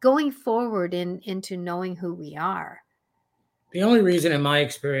going forward into knowing who we are. The only reason, in my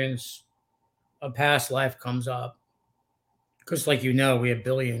experience, a past life comes up, because, like we have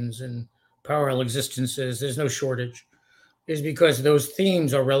billions and parallel existences. There's no shortage. Is because those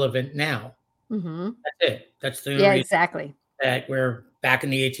themes are relevant now. Mhm. That's it. That's the only Yeah, reason exactly. that we're back in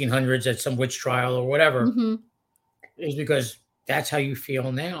the 1800s at some witch trial or whatever, Mhm. is because that's how you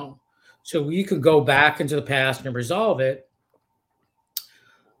feel now. So you could go back into the past and resolve it,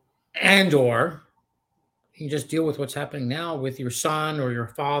 and or you just deal with what's happening now with your son or your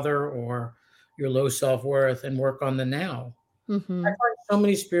father or your low self-worth and work on the now. I Mhm. find so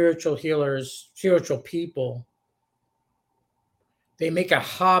many spiritual healers, spiritual people, they make a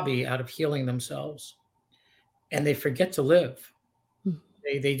hobby out of healing themselves and they forget to live. Mm.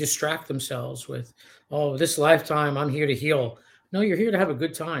 They distract themselves with, oh, this lifetime I'm here to heal. No, you're here to have a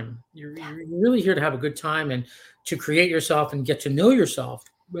good time. Yeah. You're really here to have a good time and to create yourself and get to know yourself.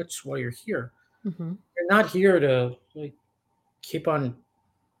 That's why you're here. Mhm. You're not here to like keep on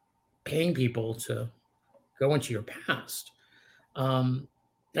paying people to go into your past. Um,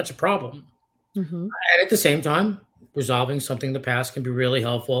 that's a problem. Mhm. And at the same time, resolving something in the past can be really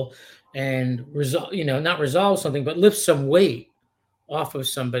helpful and resolve, not resolve something, but lift some weight off of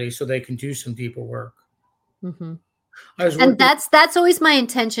somebody so they can do some deeper work. Mhm. I was And working. that's always my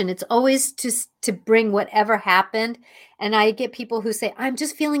intention. It's always to bring whatever happened, and I get people who say, "I'm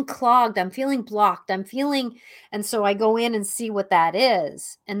just feeling clogged. I'm feeling blocked. I'm feeling," and so I go in and see what that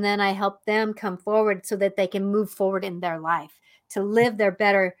is, and then I help them come forward so that they can move forward in their life to live their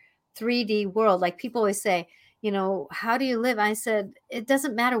better 3D world. Like people always say, "How do you live?" I said, "It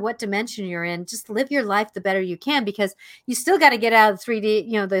doesn't matter what dimension you're in. Just live your life the better you can, because you still got to get out of the 3D,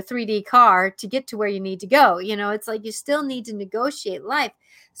 the 3D car to get to where you need to go. It's like you still need to negotiate life.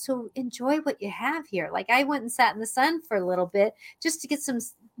 So enjoy what you have here." Like I went and sat in the sun for a little bit just to get some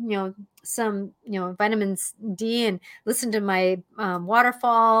vitamins D and listen to my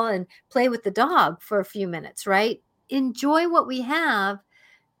waterfall and play with the dog for a few minutes, right? Enjoy what we have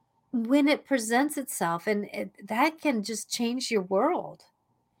when it presents itself, and that can just change your world.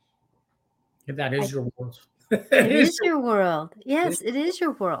 That I is your world. It is your world. It is. Yes, it is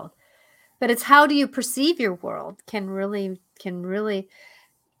your world. But it's how do you perceive your world can really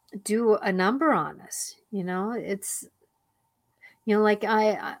do a number on us. It's like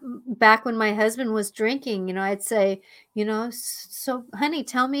back when my husband was drinking, I'd say, so honey,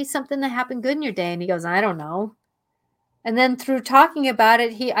 tell me something that happened good in your day, and he goes, I don't know. And then through talking about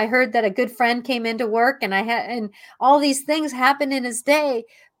it, I heard that a good friend came into work, and all these things happened in his day,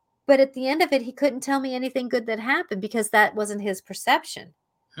 but at the end of it, he couldn't tell me anything good that happened because that wasn't his perception,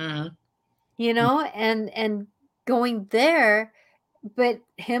 Mhm. and going there, but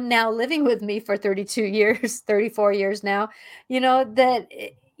him now living with me for 32 years, 34 years now, that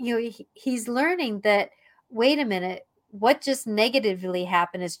he's learning that, wait a minute, what just negatively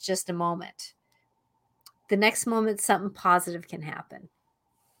happened is just a moment. The next moment something positive can happen.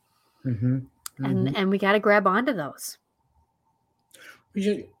 Mhm. Mhm. And we got to grab onto those. We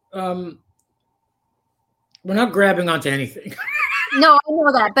should, we're not grabbing onto anything. No, I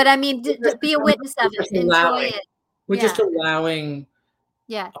know that, but I mean, We're just be a becoming, witness of we're it, just enjoy allowing. it. We're just Yeah, allowing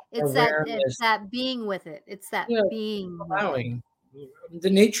yeah, it's awareness. that being with it, it's that Yeah, being with it. allowing. The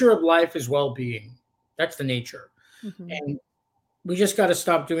nature of life is well-being. That's the nature. Mhm, And we just got to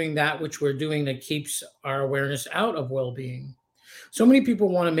stop doing that which we're doing that keeps our awareness out of well-being. So many people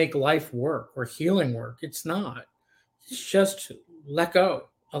want to make life work or healing work. It's not. It's just let go,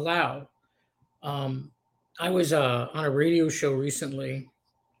 allow. Um, I was on a radio show recently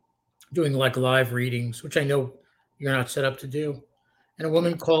doing like live readings, which I know you're not set up to do. And a yeah.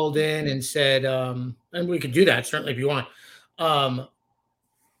 woman called in and said, and we could do that certainly if you want. Um,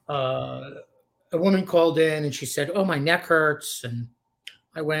 uh, a woman called in and she said, "Oh, my neck hurts." And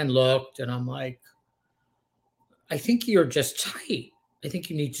I went and looked, and I'm like, "I think you're just tight. I think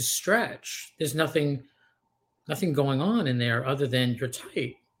you need to stretch. There's nothing going on in there other than you're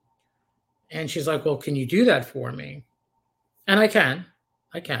tight." And she's like, "Well, can you do that for me?" And I can,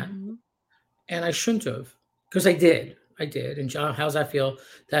 Mhm, and I shouldn't have because I did. I did. And John, how's that feel?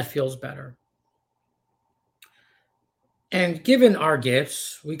 That feels better. And given our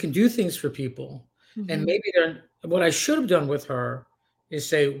gifts, we can do things for people. And mhm, maybe they're, what I should have done with her is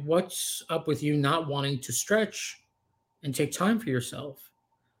say, "What's up with you not wanting to stretch and take time for yourself?"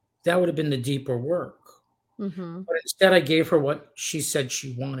 That would have been the deeper work. mhm, But instead, I gave her what she said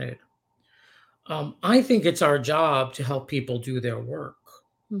she wanted. I think it's our job to help people do their work,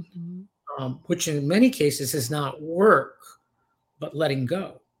 mhm, which in many cases is not work, but letting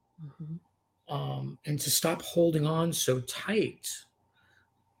go, mhm, and to stop holding on so tight.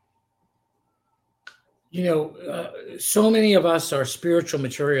 So many of us are spiritual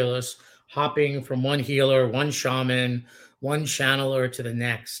materialists, hopping from one healer, one shaman, one channeler to the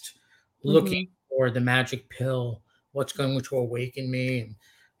next, looking mhm. for the magic pill, what's going to awaken me. And,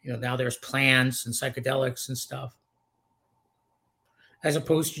 now there's plants and psychedelics and stuff, as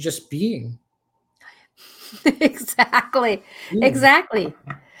opposed to just Exactly, being, exactly,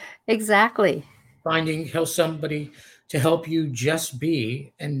 exactly. finding how somebody to help you just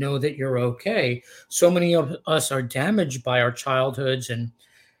be and know that you're okay. So many of us are damaged by our childhoods and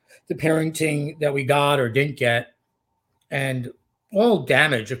the parenting that we got or didn't get. And all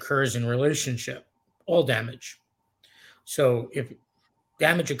damage occurs in relationship, all damage. So if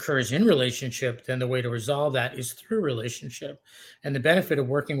damage occurs in relationship, then the way to resolve that is through relationship. And the benefit of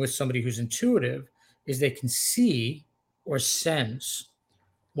working with somebody who's intuitive is they can see or sense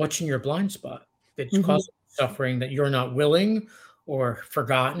what's in your blind spot that's Mhm, causing suffering that you're not willing or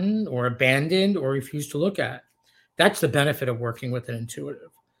forgotten or abandoned or refuse to look at. That's the benefit of working with an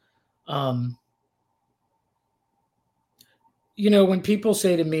intuitive. Um, when people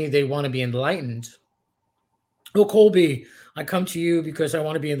say to me they want to be enlightened, "Oh, Colby, I come to you because I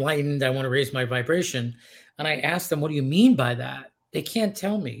want to be enlightened. I want to raise my vibration." And I ask them, "What do you mean by that?" They can't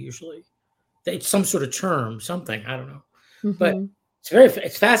tell me usually. It's some sort of term, something, I don't know. But mhm.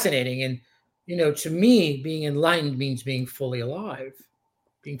 it's fascinating. And, to me, being enlightened means being fully alive.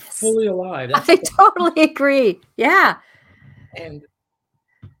 Being Yes, fully alive. That's I totally agree. Yeah. and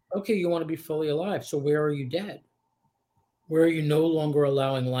okay, you want to be fully alive. So where are you dead? Where are you no longer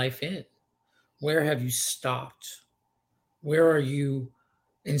allowing life in? Where have you stopped? Where are you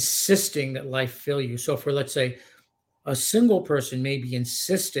insisting that life fill you? So for, let's say, a single person may be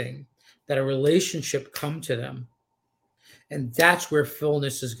insisting that a relationship come to them, and that's where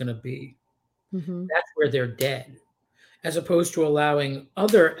fullness is going to be. Mhm, That's where they're dead, as opposed to allowing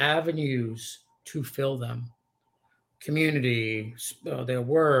other avenues to fill them: community, their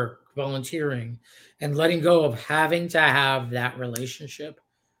work, volunteering, and letting go of having to have that relationship,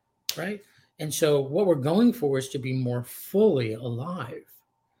 right? And so, what we're going for is to be more fully alive.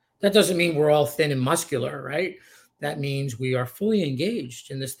 That doesn't mean we're all thin and muscular, right? That means we are fully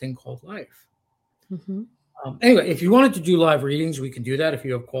engaged in this thing called life. mhm. Anyway, if you wanted to do live readings, we can do that. If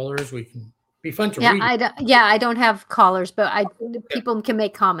you have callers, we can. Be fun to Yeah, read. I don't have callers, but I Okay. people can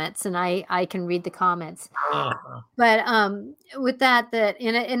make comments, and I can read the comments. Ah, But, with that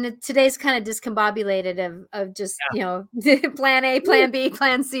today's kinda discombobulated of just, plan A, yeah. plan B,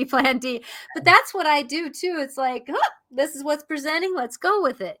 plan C, plan D, but that's what I do too. It's like, "Huh, this is what's presenting, let's go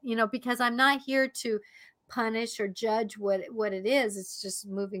with it," because I'm not here to punish or judge what it is. It's just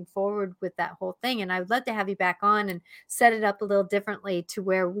moving forward with that whole thing, and I would love to have you back on and set it up a little differently to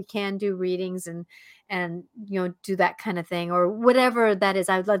where we can do readings and do that kind of thing or whatever that is.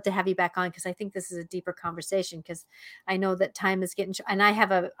 I would love to have you back on because I think this is a deeper conversation because I know that time is getting and I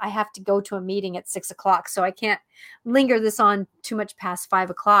have to go to a meeting at 6 o'clock, so I can't linger this on too much past 5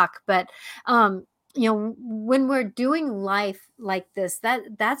 o'clock. But when we're doing life like this,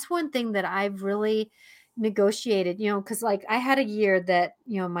 that's one thing that I've really negotiated, because like I had a year that,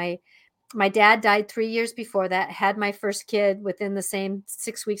 my dad died 3 years before that, had my first kid within the same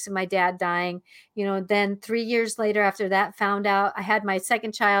 6 weeks of my dad dying, then 3 years later after that, found out I had my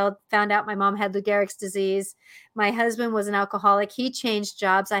second child, found out my mom had Lou Gehrig's disease. My husband was an alcoholic. He changed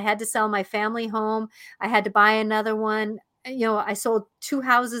jobs. I had to sell my family home. I had to buy another one. I sold 2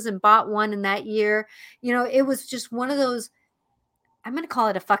 houses and bought one in that year. It was just one of those, I'm going to call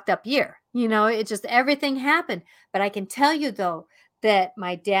it a fucked up year. It just everything happened. But I can tell you though that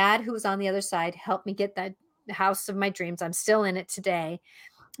my dad, who was on the other side, helped me get that house of my dreams. I'm still in it today.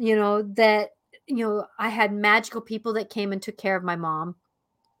 That I had magical people that came and took care of my mom.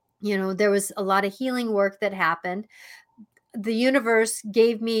 There was a lot of healing work that happened. The universe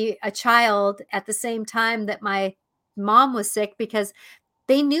gave me a child at the same time that my mom was sick because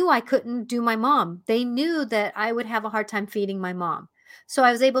they knew I couldn't do my mom. They knew that I would have a hard time feeding my mom. So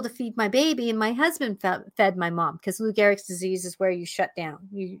I was able to feed my baby, and my husband fed my mom because Lou Gehrig's disease is where you shut down,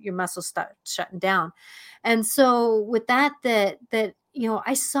 your muscles start shutting down. And so with that,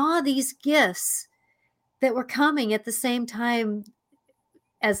 I saw these gifts that were coming at the same time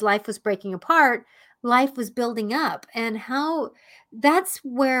as life was breaking apart. Life was building up, and how that's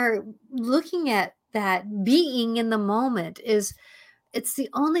where looking at that being in the moment is it's the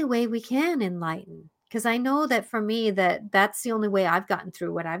only way we can enlighten, because I know that for me that's the only way I've gotten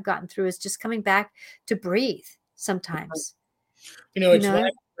through what I've gotten through is just coming back to breathe sometimes, you It's my know?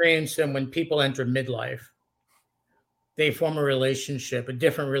 experience, and when people enter midlife, they form a relationship, a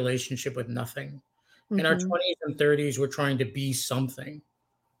different relationship with nothing. In our Mhm. 20s and 30s, we're trying to be something,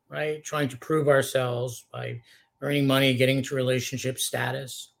 right? Trying to prove ourselves by earning money, getting into relationship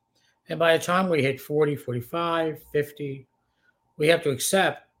status. And by the time we hit 40, 45, 50, we have to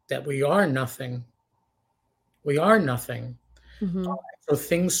accept that we are nothing. We are nothing. Mhm. So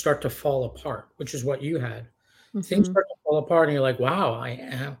things start to fall apart, which is what you had. Things Mhm. start to fall apart, and you're like, wow,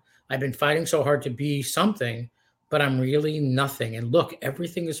 I've been fighting so hard to be something, but I'm really nothing. And look,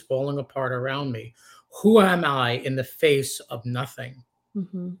 everything is falling apart around me. Who am I in the face of nothing?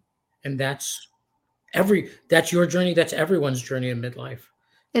 Mhm. And that's your journey. That's everyone's journey in midlife.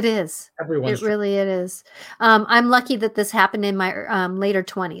 It is. It Everyone's journey. really it is. I'm lucky that this happened in my, later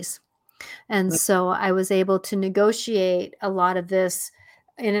 20s. And so I was able to negotiate a lot of this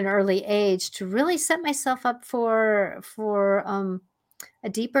in an early age to really set myself up for a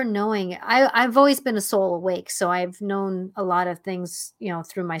deeper knowing. I've always been a soul awake, so I've known a lot of things,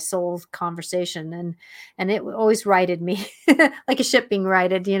 through my soul conversation, and it always righted me like a ship being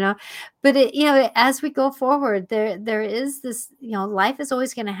righted. But as we go forward, there is this, life is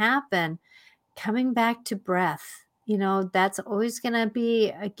always going to happen. Coming back to breath, that's always going to be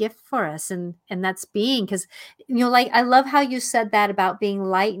a gift for us, and that's being, because like I love how you said that about being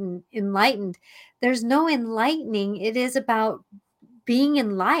enlightened. There's no enlightening. It is about being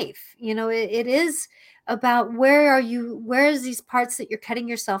in life. It is about where is these parts that you're cutting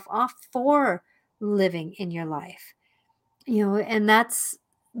yourself off for living in your life, and that's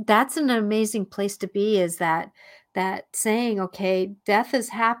an amazing place to be, is that saying, okay, death is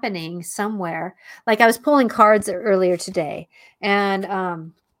happening somewhere. Like I was pulling cards earlier today, and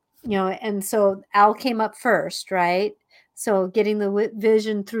and so Al came up first, right? So getting the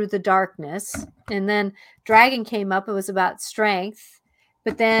vision through the darkness, and then Dragon came up. It was about strength,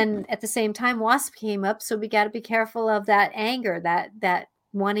 but then at the same time Wasp came up, so we got to be careful of that anger, that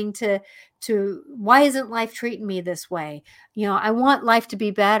wanting to why isn't life treating me this way? I want life to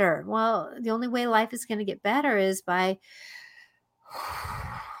be better. Well, the only way life is going to get better is by,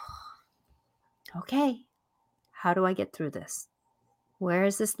 okay, how do I get through this? Where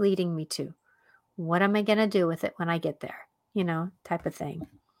is this leading me to? What am I going to do with it when I get there? Type of thing.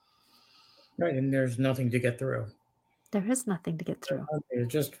 Right. And there's nothing to get through. There is nothing to get through.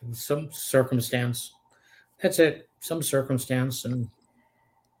 It's just some circumstance. That's it. Some circumstance. And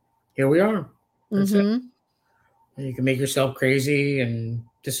here we are. That's it. Mhm. And you can make yourself crazy and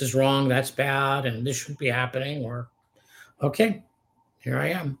this is wrong, that's bad, and this shouldn't be happening. Or, okay, here I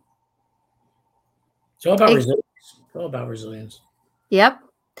am. It's all about Ex resilience. It's all about resilience. Yep.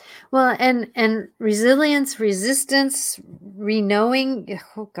 Well, and resilience, resistance, reknowing,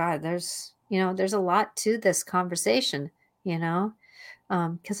 oh god, there's a lot to this conversation, you know?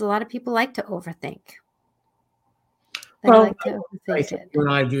 Because a lot of people like to overthink. They Well, like to I overthink think it. you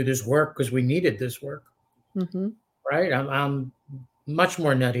and I do this work because we needed this work, Mhm. right? I'm much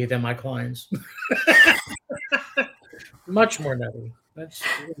more nutty than my clients. Much more nutty. That's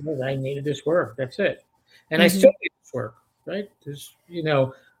I needed this work. That's it. And I still Mhm. need this work, right? Because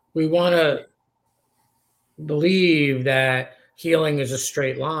we want to believe that healing is a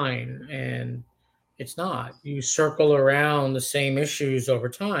straight line, and it's not. You circle around the same issues over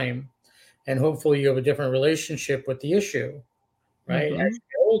time, and hopefully you have a different relationship with the issue, right? As Mhm. you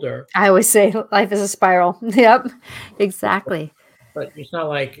get older. I always say life is a spiral. Yep. Exactly. But it's not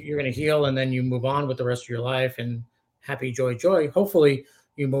like you're going to heal and then you move on with the rest of your life and happy, joy, joy. Hopefully,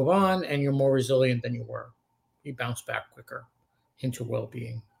 you move on and you're more resilient than you were. You bounce back quicker into well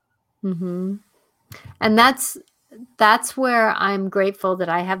being. Mhm. And that's where I'm grateful that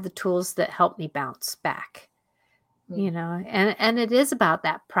I have the tools that help me bounce back. And it is about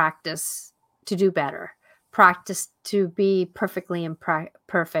that practice to do better, practice to be perfectly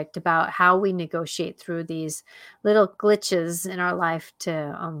imperfect, about how we negotiate through these little glitches in our life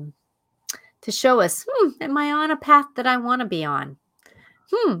to show us, am I on a path that I want to be on?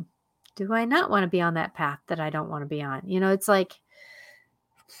 Hmm, do I not want to be on that path that I don't want to be on? It's like,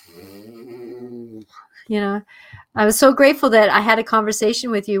 you know I was so grateful that I had a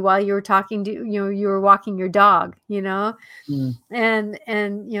conversation with you while you were talking to, you were walking your dog, Mm.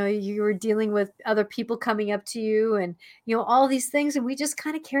 and you were dealing with other people coming up to you, and all these things, and we just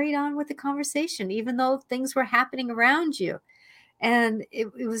kind of carried on with the conversation even though things were happening around you. And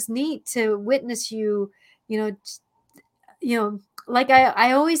it was neat to witness you, you know just, you know like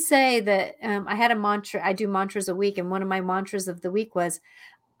I always say that, I had a mantra. I do mantras a week, and one of my mantras of the week was,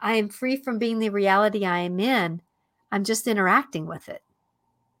 I am free from being the reality I am in. I'm just interacting with it.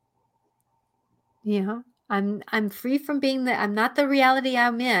 I'm free from being I'm not the reality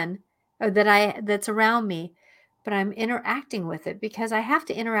I'm in, or that's around me, but I'm interacting with it because I have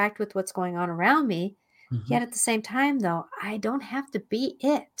to interact with what's going on around me. Mhm. Yet at the same time, though, I don't have to be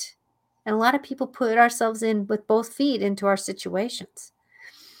it. And a lot of people put ourselves in with both feet into our situations.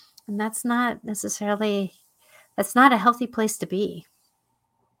 And that's not a healthy place to be.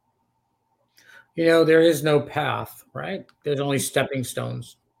 There is no path, right? There's only stepping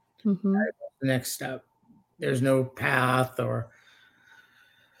stones. Mhm. The next step. There's no path, or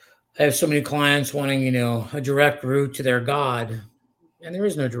I have so many clients wanting, a direct route to their God, and there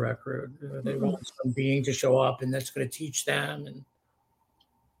is no direct route. They want Mm-mm. some being to show up, and that's going to teach them, and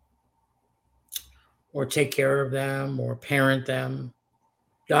or take care of them, or parent them.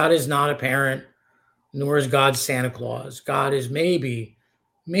 God is not a parent, nor is God Santa Claus. God is maybe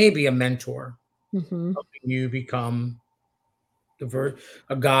a mentor, Mhm. helping you become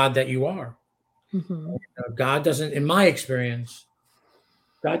a God that you are. Mhm. God doesn't, in my experience,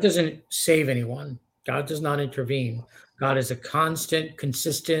 God doesn't save anyone. God does not intervene. God is a constant,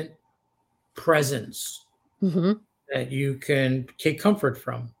 consistent presence Mhm. that you can take comfort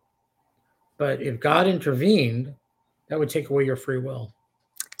from. But if God intervened, that would take away your free will,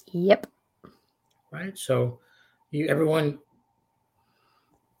 Yep. right? So everyone,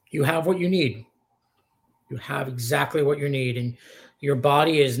 you have what you need. You have exactly what you need, and your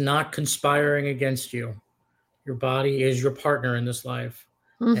body is not conspiring against you. Your body is your partner in this life,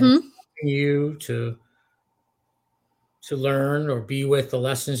 and it's Mhm. helping you to learn or be with the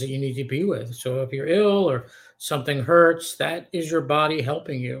lessons that you need to be with. So if you're ill or something hurts, that is your body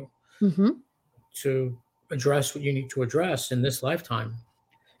helping you Mhm. to address what you need to address in this lifetime.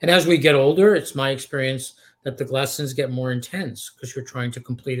 And as we get older, it's my experience that the lessons get more intense because you're trying to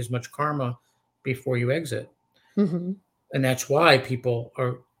complete as much karma before you exit. Mhm. And that's why people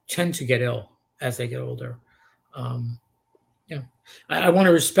are tend to get ill as they get older. Um, yeah, I want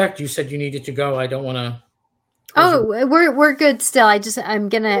to respect. You said you needed to go. I don't want to close your. Oh, we're good still. I'm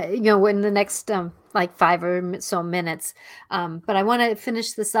gonna, in the next like 5 or so minutes. But I want to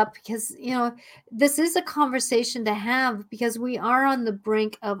finish this up because this is a conversation to have, because we are on the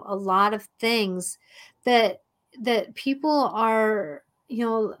brink of a lot of things that people are,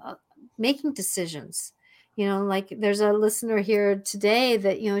 making decisions. Like there's a listener here today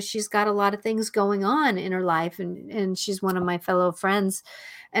that she's got a lot of things going on in her life, and she's one of my fellow friends,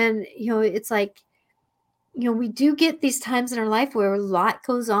 and it's like, we do get these times in our life where a lot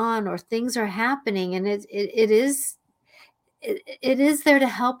goes on or things are happening, and it is there to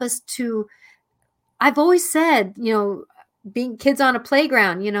help us to. I've always said, being kids on a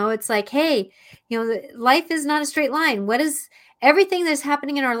playground, it's like, hey, life is not a straight line. What is everything that's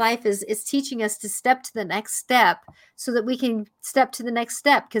happening in our life is teaching us to step to the next step so that we can step to the next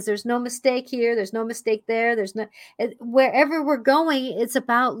step, because there's no mistake here, there's no mistake there, wherever we're going, it's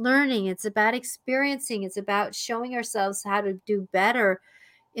about learning, it's about experiencing, it's about showing ourselves how to do better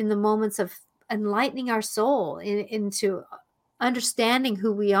in the moments of enlightening our soul into understanding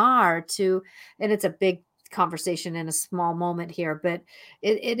who we are and it's a big conversation in a small moment here, but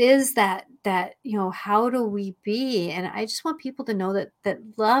it is that how do we be, and I just want people to know that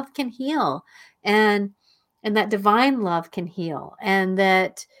love can heal, and that divine love can heal, and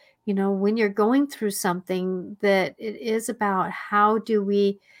that when you're going through something, that it is about how do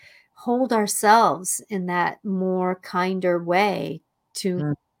we hold ourselves in that more kinder way to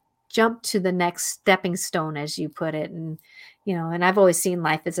Mm. jump to the next stepping stone, as you put it. And, and I've always seen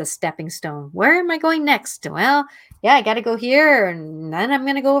life as a stepping stone. Where am I going next? Well, yeah, I got to go here and then I'm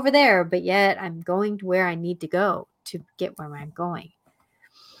going to go over there, but yet I'm going to where I need to go to get where I'm going.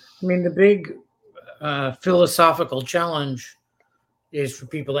 I mean, the big philosophical challenge is for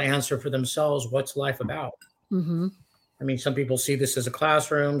people to answer for themselves, what's life about? Mm-hmm. I mean, some people see this as a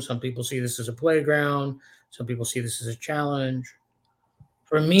classroom, some people see this as a playground, some people see this as a challenge.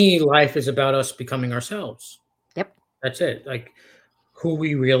 For me, life is about us becoming ourselves. Yep. That's it. Like who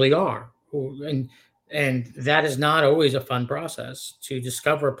we really are. And that is not always a fun process to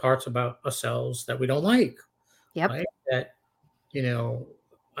discover parts about ourselves that we don't like, Yep. right? That, you know,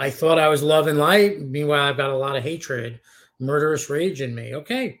 I thought I was love and light. Meanwhile, I've got a lot of hatred, murderous rage in me.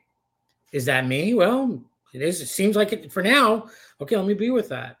 Okay. Is that me? Well, it is. It seems like it for now. Okay, let me be with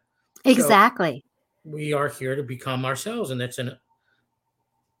that. So Exactly. we are here to become ourselves, and that's an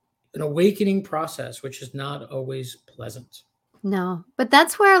awakening process, which is not always pleasant. No, but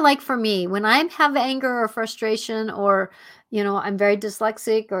that's where, like, for me, when I have anger or frustration, or, I'm very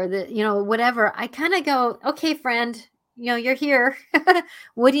dyslexic, or whatever, I kind of go, okay, friend, you're here.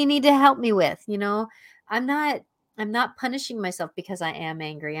 What do you need to help me with? I'm not, I'm not punishing myself because I am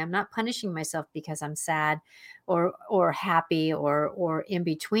angry. I'm not punishing myself because I'm sad or happy or in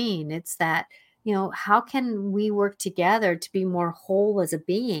between. It's that, how can we work together to be more whole as a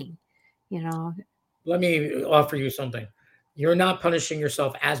being? You know, Let me offer you something. You're not punishing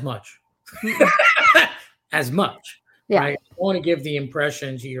yourself as much, Mm-mm. as much, Yeah. right? I want to give the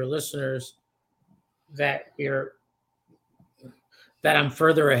impression to your listeners that I'm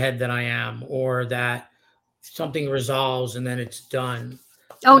further ahead than I am, or that something resolves and then it's done.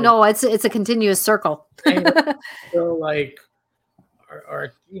 Oh, I no, it's a continuous circle. anger still like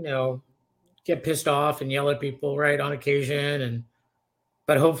are get pissed off and yell at people right on occasion, and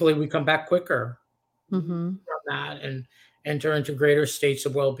but hopefully we come back quicker Mhm. from that and enter into greater states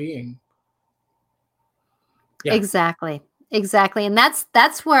of well-being. Yeah. Exactly. Exactly, and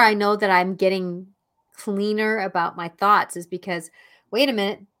that's where I know that I'm getting cleaner about my thoughts, is because, "Wait a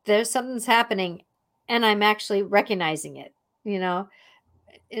minute, there's something's happening, and I'm actually recognizing it," you know?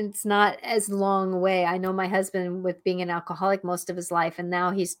 It's not as long away. I know my husband, with being an alcoholic most of his life, and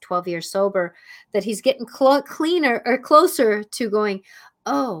now he's 12 years sober, that he's getting cleaner or closer to going,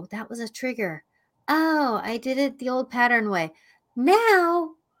 "Oh, that was a trigger. Oh, I did it the old pattern way.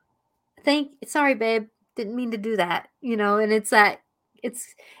 Now, sorry, babe, didn't mean to do that," and it's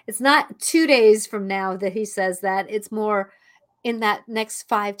it's not 2 days from now that he says that, it's more in that next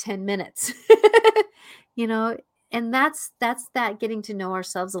 5-10 minutes. you know, and that's that getting to know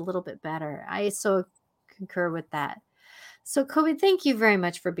ourselves a little bit better. I so concur with that. So, Kobe, thank you very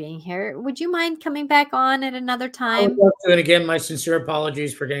much for being here. Would you mind coming back on at another I would time? love to, and again, my sincere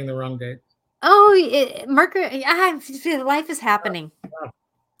apologies for getting the wrong date. Oh, Mercury, life is happening. Wow.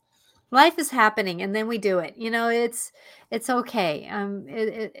 Life is happening, and then we do it. It's okay.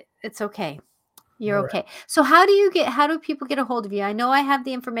 It's okay. All You're right. okay. So how do people get a hold of you? I know I have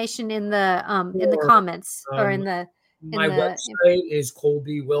the information in the Sure. comments, or Um, in my the website is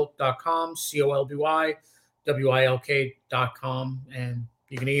colbywilk.com, COLBYWILK.com, and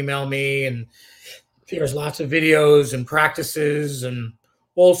you can email me, and there's lots of videos and practices and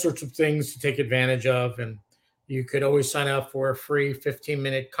all sorts of things to take advantage of. And you could always sign up for a free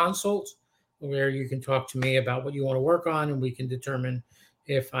 15-minute consult where you can talk to me about what you want to work on, and we can determine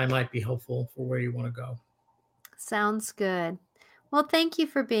if I might be helpful for where you want to go. Sounds good. Well, thank you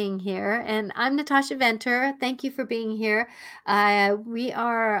for being here. And I'm Natasha Venter. Thank you for being here. I'm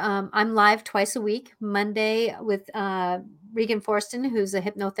live twice a week, Monday with Regan Forston, who's a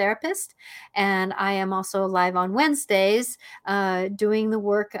hypnotherapist. And I am also live on Wednesdays doing the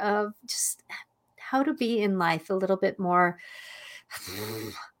work of just how to be in life a little bit more,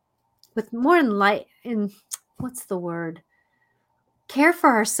 with more what's the word? Care for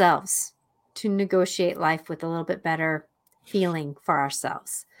ourselves, to negotiate life with a little bit better feeling for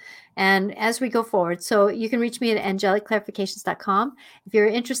ourselves. And as we go forward, so you can reach me at angelicclarifications.com. If you're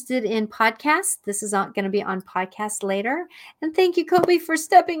interested in podcasts, this is going to be on podcast later. And thank you, Colby, for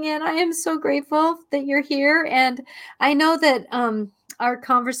stepping in. I am so grateful that you're here. And I know that our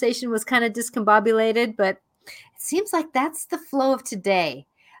conversation was kind of discombobulated, but it seems like that's the flow of today.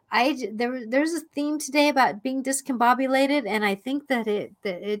 There's a theme today about being discombobulated, and I think that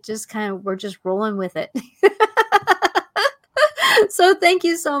it just kind of, we're just rolling with it. So thank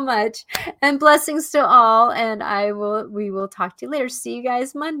you so much, and blessings to all. And we will talk to you later. See you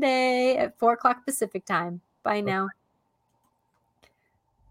guys Monday at 4:00 Pacific time. Bye now.